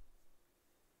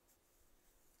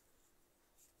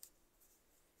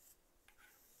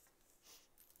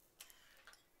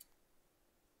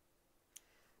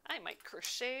 I might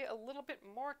crochet a little bit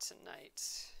more tonight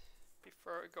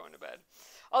before going to bed.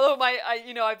 Although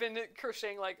I've been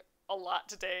crocheting like a lot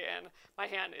today, and my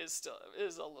hand is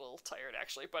a little tired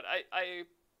actually, but I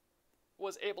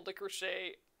was able to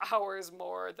crochet hours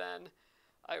more than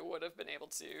I would have been able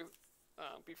to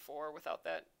before without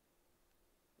the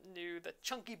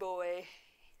chunky boy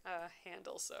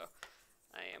handle. So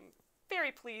I am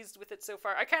very pleased with it so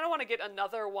far. I kind of want to get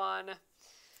another one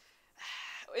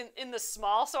in the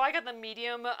small. So I got the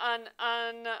medium on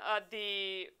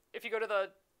if you go to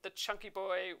the Chunky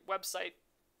Boy website,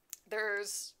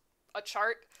 there's a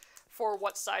chart for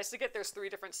what size to get. There's 3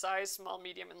 different sizes: small,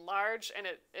 medium, and large, and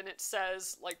it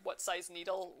says like what size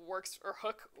needle works or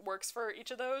hook works for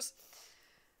each of those.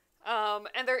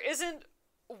 And there isn't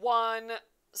one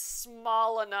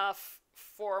small enough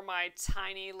for my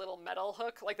tiny little metal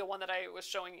hook, like the one that I was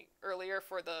showing earlier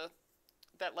for that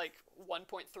like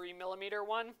 1.3 millimeter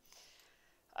one.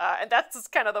 And that's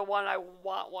kind of the one I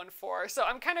want one for. So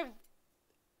I kind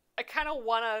of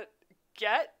want to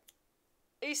get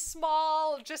a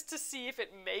small just to see if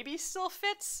it maybe still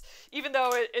fits, even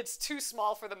though it's too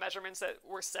small for the measurements that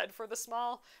were said for the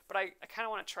small, but I kind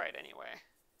of want to try it anyway.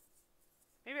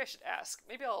 Maybe I should ask.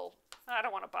 I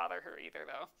don't want to bother her either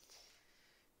though.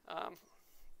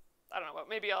 I don't know, but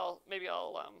maybe I'll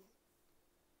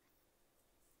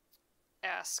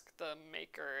ask the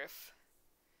maker if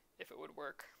it would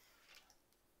work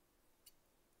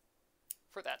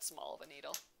for that small of a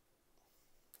needle.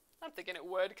 I'm thinking it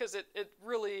would, because it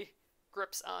really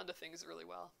grips onto things really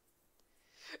well.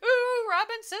 Ooh,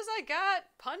 Robin says I got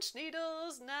punch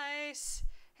needles. Nice.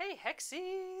 Hey,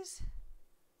 Hexies.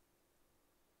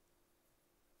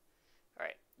 All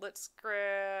right, let's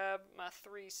grab my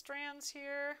 3 strands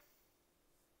here.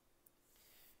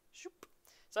 Shoop.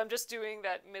 So I'm just doing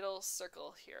that middle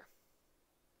circle here.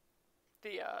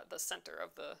 The center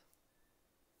of the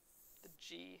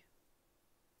G.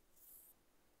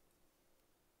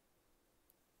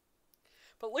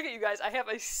 But look at you guys, I have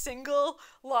a single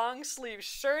long sleeve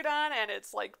shirt on and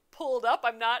it's like pulled up.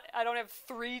 I don't have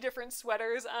 3 different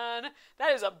sweaters on.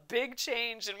 That is a big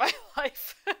change in my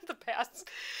life the past,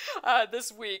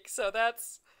 this week. So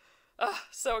that's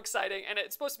so exciting. And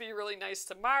it's supposed to be really nice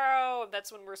tomorrow.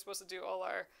 That's when we're supposed to do all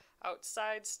our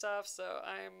outside stuff. So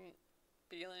I'm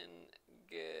feeling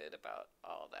good about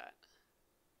all that.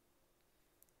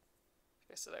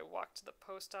 Like I said, I walked to the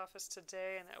post office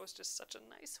today and that was just such a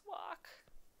nice walk.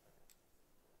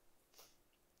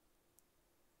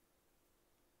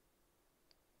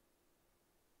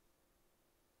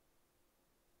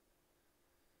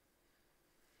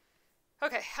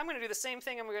 Okay, I'm going to do the same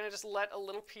thing. I'm going to just let a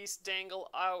little piece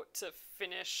dangle out to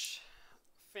finish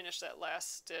that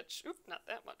last stitch. Oop, not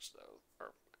that much though.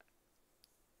 Or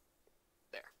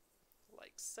there,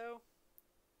 like so.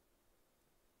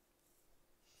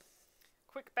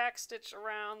 Quick back stitch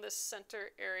around this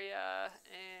center area,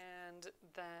 and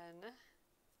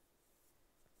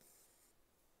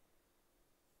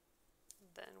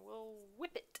then we'll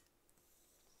whip it.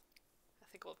 I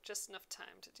think we'll have just enough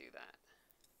time to do that.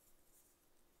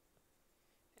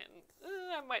 And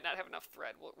I might not have enough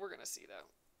thread. We're going to see, though.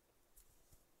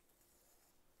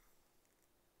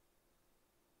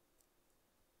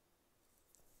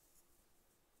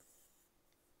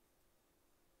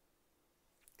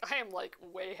 I am, like,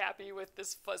 way happy with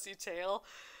this fuzzy tail.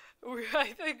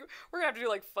 I think we're going to have to do,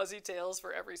 like, fuzzy tails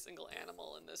for every single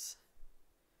animal in this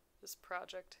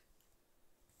project.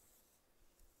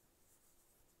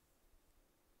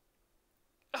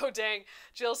 Oh, dang.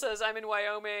 Jill says, I'm in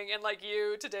Wyoming, and like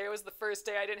you, today was the first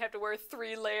day I didn't have to wear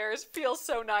 3 layers. Feels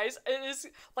so nice. It is,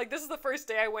 like, this is the first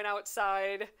day I went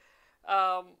outside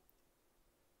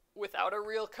without a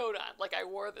real coat on. Like, I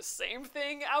wore the same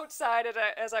thing outside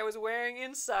as I was wearing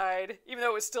inside, even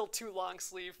though it was still 2 long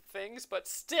sleeve things, but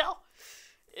still,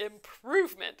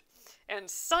 improvement. And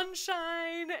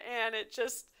sunshine, and it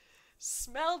just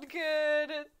smelled good.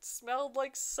 It smelled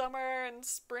like summer and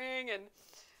spring, and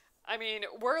I mean,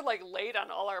 we're like late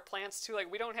on all our plants too.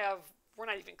 Like we're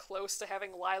not even close to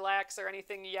having lilacs or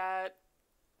anything yet.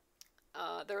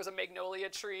 There was a magnolia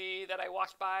tree that I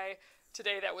walked by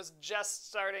today that was just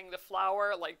starting to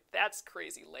flower. Like that's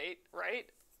crazy late, right?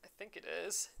 I think it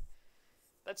is.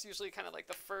 That's usually kind of like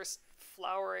the first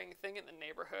flowering thing in the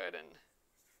neighborhood, and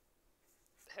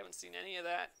I haven't seen any of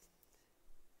that.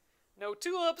 No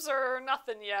tulips or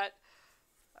nothing yet.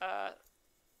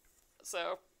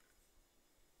 So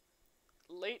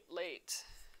late.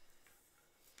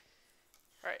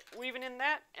 All right, weaving in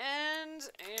that end,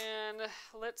 and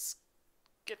let's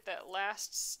get that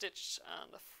last stitch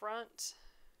on the front.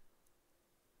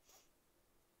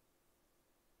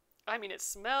 I mean, it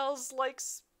smells like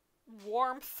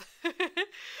warmth.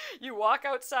 You walk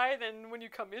outside, and when you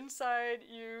come inside,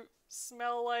 you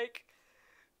smell like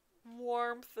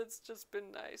warmth. It's just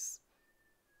been nice.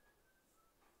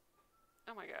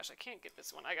 Oh my gosh, I can't get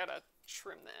this one. I gotta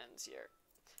trim the ends here.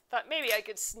 Thought maybe I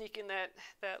could sneak in that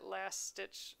last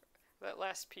stitch, that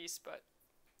last piece, but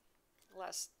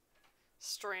last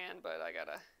strand, but I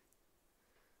gotta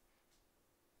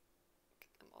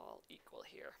get them all equal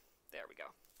here. There we go.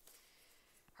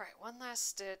 All right, one last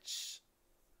stitch.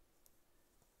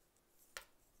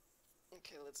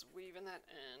 Okay, let's weave in that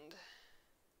end.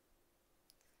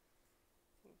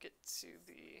 Get to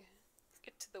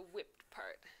the whipped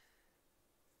part.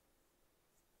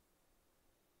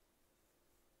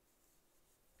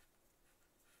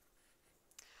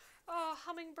 Oh,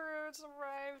 hummingbirds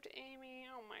arrived, Amy.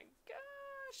 Oh my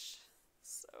gosh.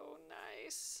 So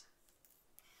nice.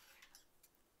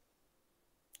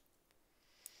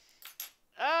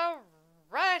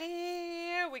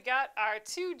 Alrighty, we got our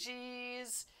 2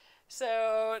 G's.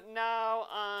 So now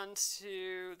on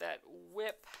to that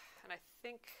whip, and I'm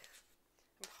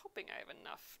hoping I have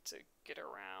enough to get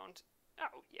around.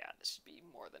 Oh yeah, this should be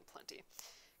more than plenty.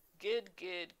 Good.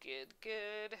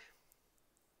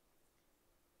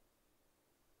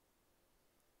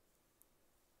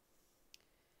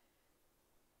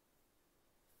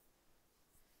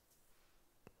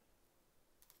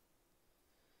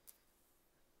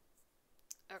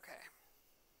 Okay.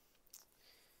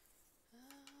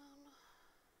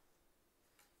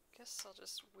 Guess I'll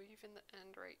just weave in the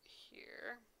end right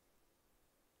here.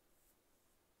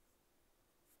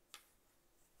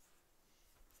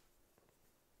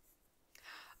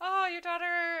 your daughter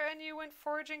and you went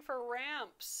foraging for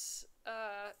ramps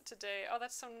today. Oh,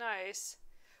 that's so nice.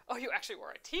 Oh, you actually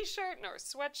wore a t-shirt and a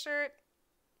sweatshirt.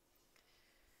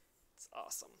 It's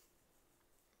awesome.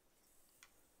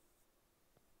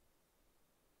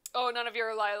 Oh, none of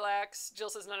your lilacs. Jill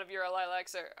says none of your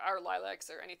lilacs or our lilacs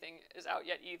or anything is out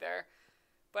yet either.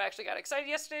 But I actually got excited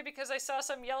yesterday because I saw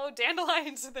some yellow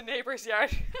dandelions in the neighbor's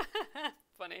yard.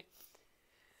 Funny.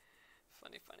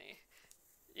 Funny.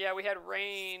 Yeah, we had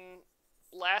rain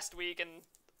last week and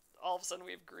all of a sudden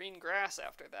we have green grass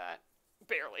after that.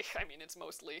 Barely. I mean, it's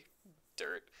mostly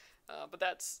dirt. But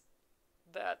that's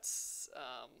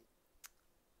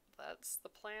the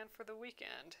plan for the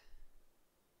weekend.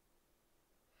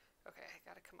 Okay, I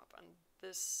gotta come up on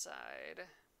this side.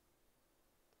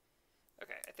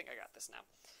 Okay, I think I got this now.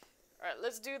 Alright,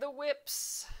 let's do the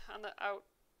whips on the out.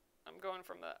 I'm going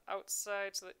from the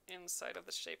outside to the inside of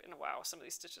the shape. And wow, some of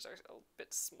these stitches are a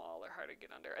bit small. They're hard to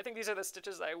get under. I think these are the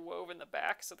stitches I wove in the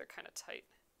back, so they're kind of tight.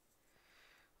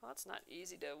 Well, it's not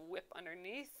easy to whip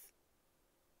underneath.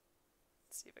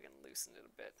 Let's see if I can loosen it a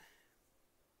bit.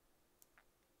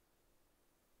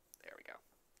 There we go.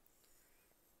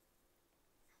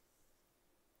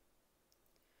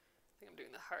 I think I'm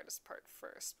doing the hardest part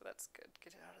first, but that's good.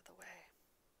 Get it out of the way.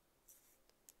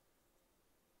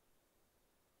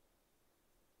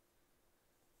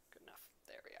 Good enough.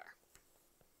 There we are.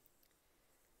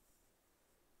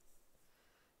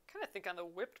 Kind of think on the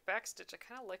whipped back stitch, I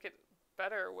kind of like it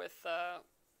better with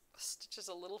stitches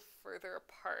a little further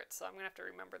apart, so I'm going to have to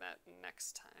remember that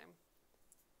next time.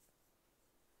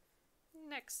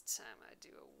 Next time I do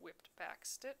a whipped back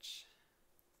stitch.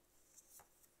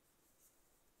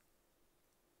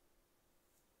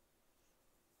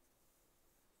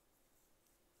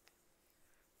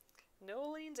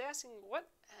 Nolene's asking, what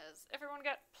has everyone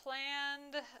got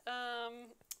planned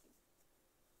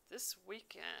this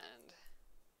weekend?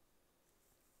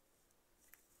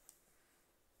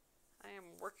 I am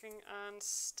working on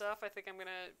stuff. I think I'm going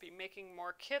to be making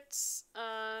more kits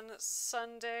on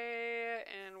Sunday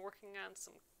and working on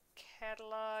some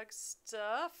catalog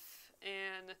stuff.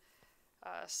 And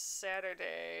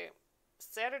Saturday,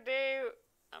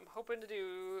 I'm hoping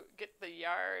to get the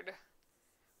yard,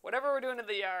 whatever we're doing in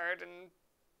the yard, and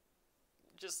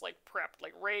just like prepped,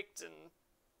 like raked, and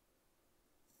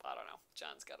I don't know.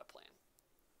 John's got a plan.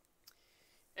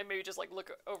 And maybe just like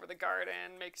look over the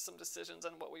garden, make some decisions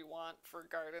on what we want for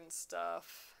garden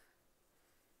stuff.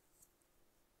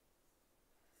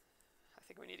 I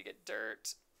think we need to get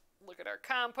dirt, look at our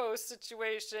compost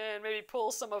situation, maybe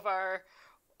pull some of our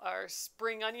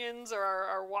spring onions or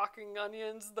our walking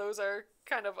onions. Those are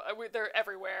kind of, they're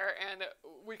everywhere, and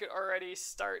we could already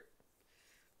start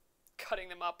cutting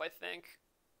them up, I think.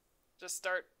 Just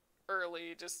start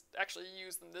early, just actually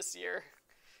use them this year,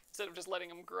 instead of just letting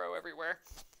them grow everywhere.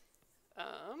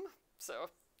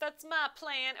 So that's my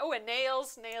plan. Oh, and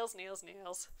nails.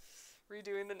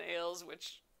 Redoing the nails,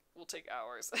 which will take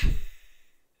hours.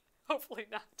 Hopefully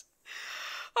not.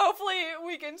 Hopefully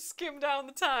we can skim down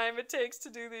the time it takes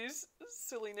to do these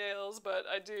silly nails, but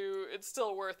it's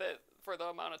still worth it for the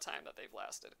amount of time that they've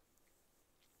lasted.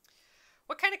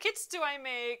 What kind of kits do I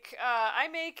make? I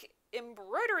make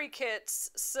embroidery kits.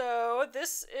 So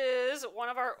this is one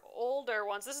of our older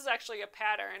ones. This is actually a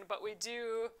pattern, but we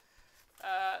do,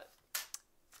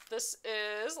 this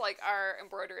is like our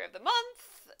embroidery of the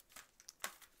month.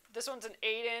 This one's an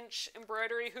 8-inch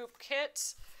embroidery hoop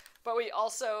kit, but we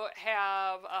also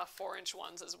have 4-inch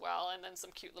ones as well, and then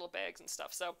some cute little bags and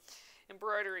stuff. So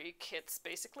embroidery kits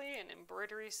basically, and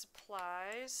embroidery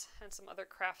supplies, and some other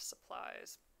craft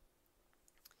supplies.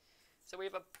 So we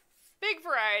have a big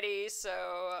variety, so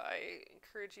I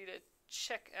encourage you to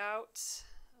check out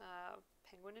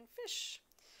Penguin and Fish.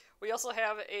 We also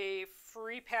have a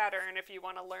free pattern if you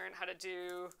want to learn how to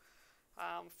do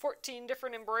 14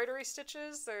 different embroidery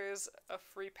stitches. There's a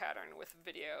free pattern with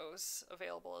videos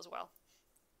available as well.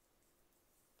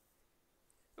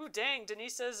 Ooh, dang,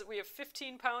 Denise says we have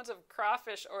 15 pounds of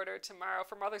crawfish ordered tomorrow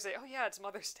for Mother's Day. Oh yeah, it's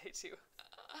Mother's Day too.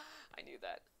 I knew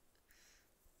that.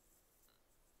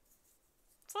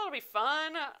 So that'll be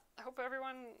fun. I hope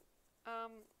everyone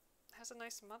has a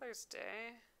nice Mother's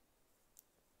Day.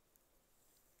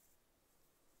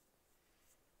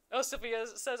 Oh, Sophia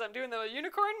says I'm doing the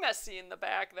unicorn messy in the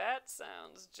back. That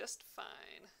sounds just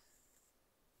fine.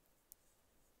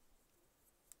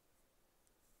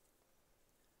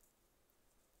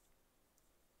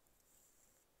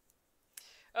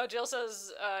 Oh, Jill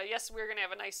says, yes, we're going to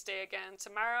have a nice day again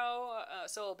tomorrow,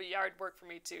 so it'll be yard work for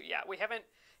me too. Yeah, we haven't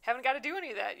got to do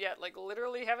any of that yet. Like,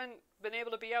 literally haven't been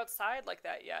able to be outside like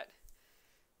that yet.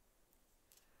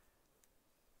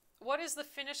 what is the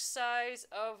finished size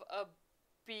of a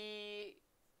BC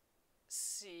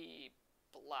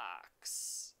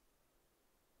blocks?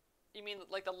 You mean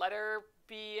like the letter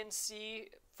B and C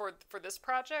for this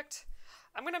project?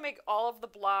 I'm gonna make all of the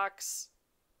blocks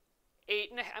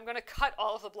I'm gonna cut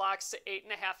all of the blocks to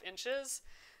 8.5 inches.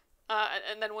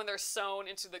 And then when they're sewn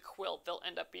into the quilt, they'll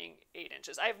end up being 8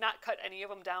 inches. I have not cut any of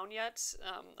them down yet.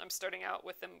 I'm starting out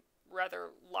with them rather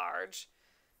large.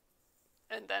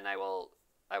 And then I will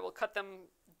cut them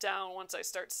down once I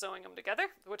start sewing them together,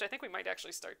 which I think we might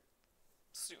actually start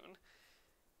soon,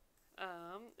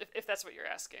 if that's what you're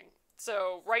asking.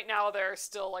 So right now they're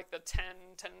still like the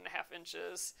 10.5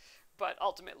 inches, but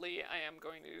ultimately I am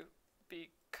going to be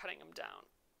cutting them down.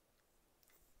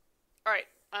 All right,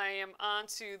 I am on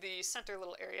to the center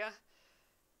little area.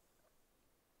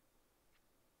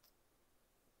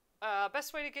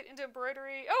 Best way to get into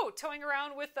embroidery? Oh, toying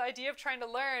around with the idea of trying to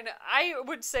learn. I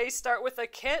would say start with a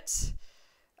kit.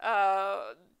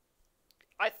 I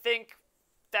think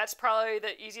that's probably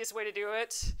the easiest way to do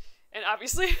it. And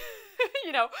obviously,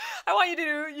 you know, I want you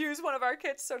to use one of our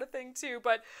kits sort of thing too.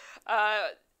 But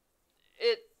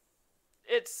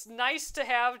it's nice to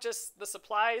have just the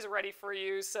supplies ready for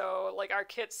you. So like our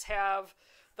kits have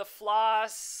the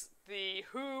floss, the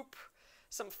hoop,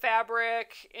 some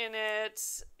fabric in it,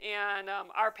 and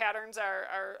our patterns are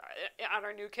on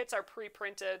our new kits are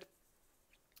pre-printed.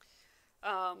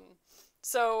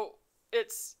 So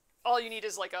it's all you need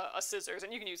is like a scissors,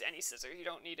 and you can use any scissors. You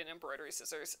don't need an embroidery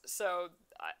scissors. So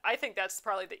I think that's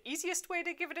probably the easiest way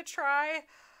to give it a try.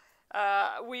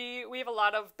 We have a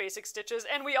lot of basic stitches,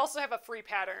 and we also have a free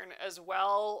pattern as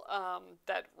well,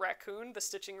 that raccoon, the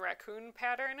stitching raccoon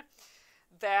pattern,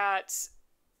 that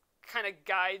kind of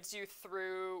guides you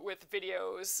through with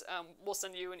videos. We'll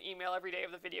send you an email every day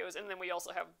of the videos, and then we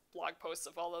also have blog posts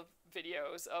of all the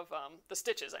videos of the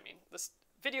stitches, I mean, the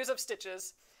videos of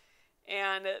stitches,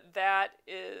 and that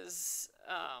is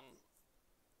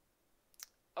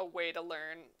a way to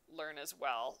learn as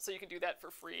well. So you can do that for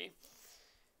free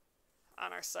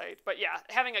on our site. But yeah,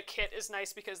 having a kit is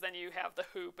nice because then you have the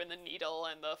hoop and the needle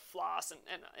and the floss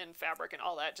and fabric and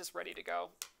all that just ready to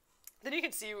go. Then you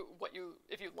can see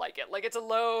if you like it. Like it's a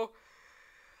low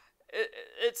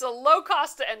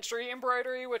cost to entry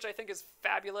embroidery, which I think is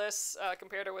fabulous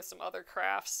compared to with some other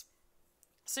crafts.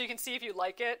 So you can see if you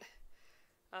like it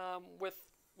with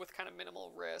kind of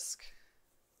minimal risk.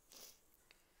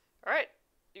 All right,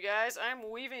 you guys,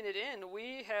 I'm weaving it in.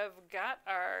 We have got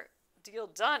our deal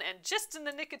done, and just in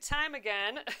the nick of time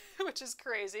again, which is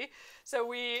crazy. So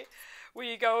we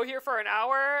go here for an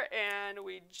hour, and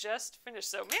we just finished.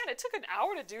 So man, it took an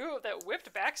hour to do that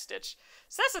whipped back stitch.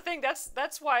 So that's the thing.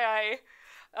 That's why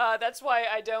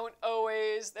I don't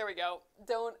always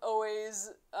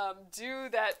do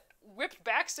that whipped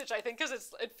back stitch. I think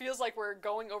because it feels like we're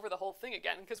going over the whole thing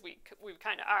again, because we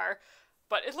kind of are.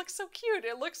 But it looks so cute.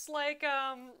 It looks like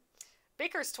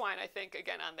baker's twine, I think,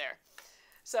 again on there.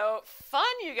 So fun,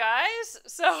 you guys.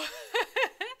 So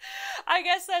I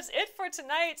guess that's it for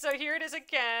tonight. So here it is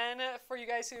again for you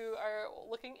guys who are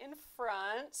looking in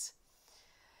front.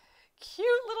 Cute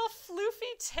little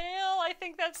floofy tail. I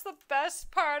think that's the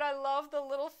best part. I love the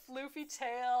little floofy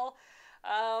tail.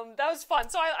 That was fun.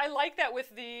 So I like that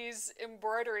with these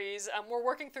embroideries. We're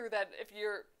working through that. If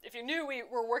you're new,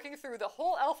 we're working through the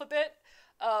whole alphabet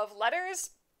of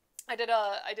letters. I did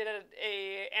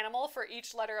a animal for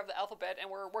each letter of the alphabet, and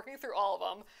we're working through all of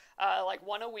them, like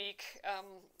one a week,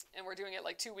 and we're doing it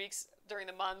like 2 weeks during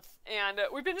the month, and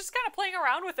we've been just kind of playing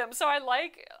around with them. So I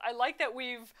like that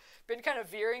we've been kind of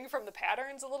veering from the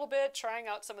patterns a little bit, trying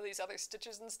out some of these other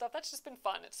stitches and stuff. That's just been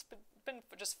fun. It's been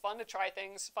just fun to try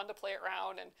things, fun to play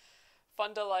around, and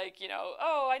fun to like, you know,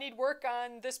 oh, I need work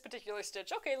on this particular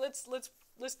stitch. Okay, let's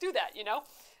do that. You know,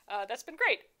 that's been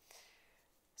great.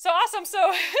 So awesome.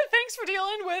 So thanks for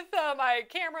dealing with my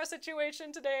camera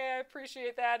situation today. I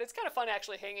appreciate that. It's kind of fun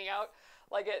actually hanging out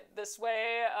like it this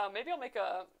way. Maybe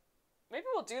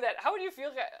we'll do that. How would you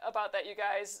feel about that, you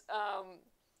guys?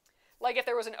 Like if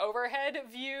there was an overhead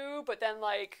view, but then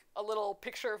like a little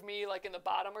picture of me like in the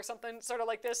bottom or something, sort of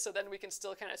like this, so then we can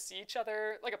still kind of see each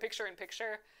other, like a picture in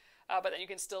picture, but then you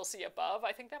can still see above.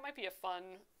 I think that might be a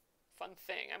fun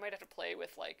thing. I might have to play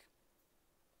with like,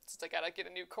 since I gotta get a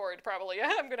new cord probably,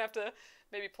 I'm gonna have to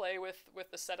maybe play with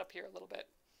the setup here a little bit.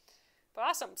 But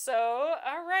awesome. So,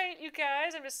 all right, you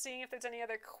guys, I'm just seeing if there's any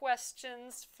other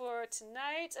questions for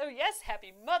tonight. Oh yes,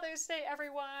 happy Mother's Day,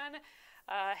 everyone.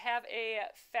 Have a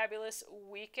fabulous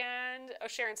weekend. Oh,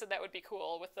 Sharon said that would be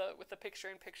cool with the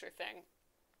picture-in-picture thing.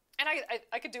 And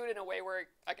I could do it in a way where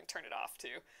I can turn it off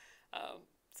too.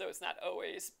 So it's not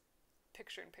always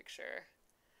picture-in-picture.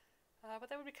 but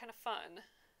that would be kind of fun.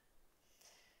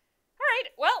 All right,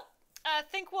 well, I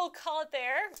think we'll call it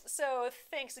there. So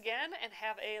thanks again, and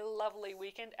have a lovely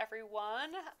weekend,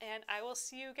 everyone. And I will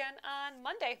see you again on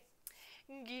Monday.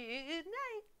 Good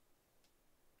night.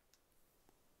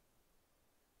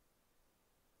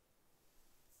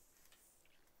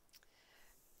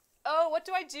 Oh, what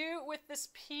do I do with this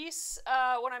piece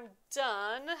when I'm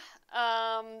done?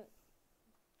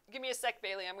 Give me a sec,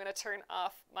 Bailey. I'm going to turn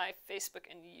off my Facebook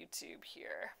and YouTube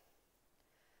here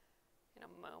in a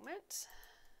moment.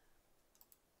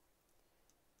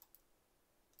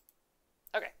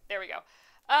 Okay, there we go.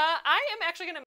 I am actually going to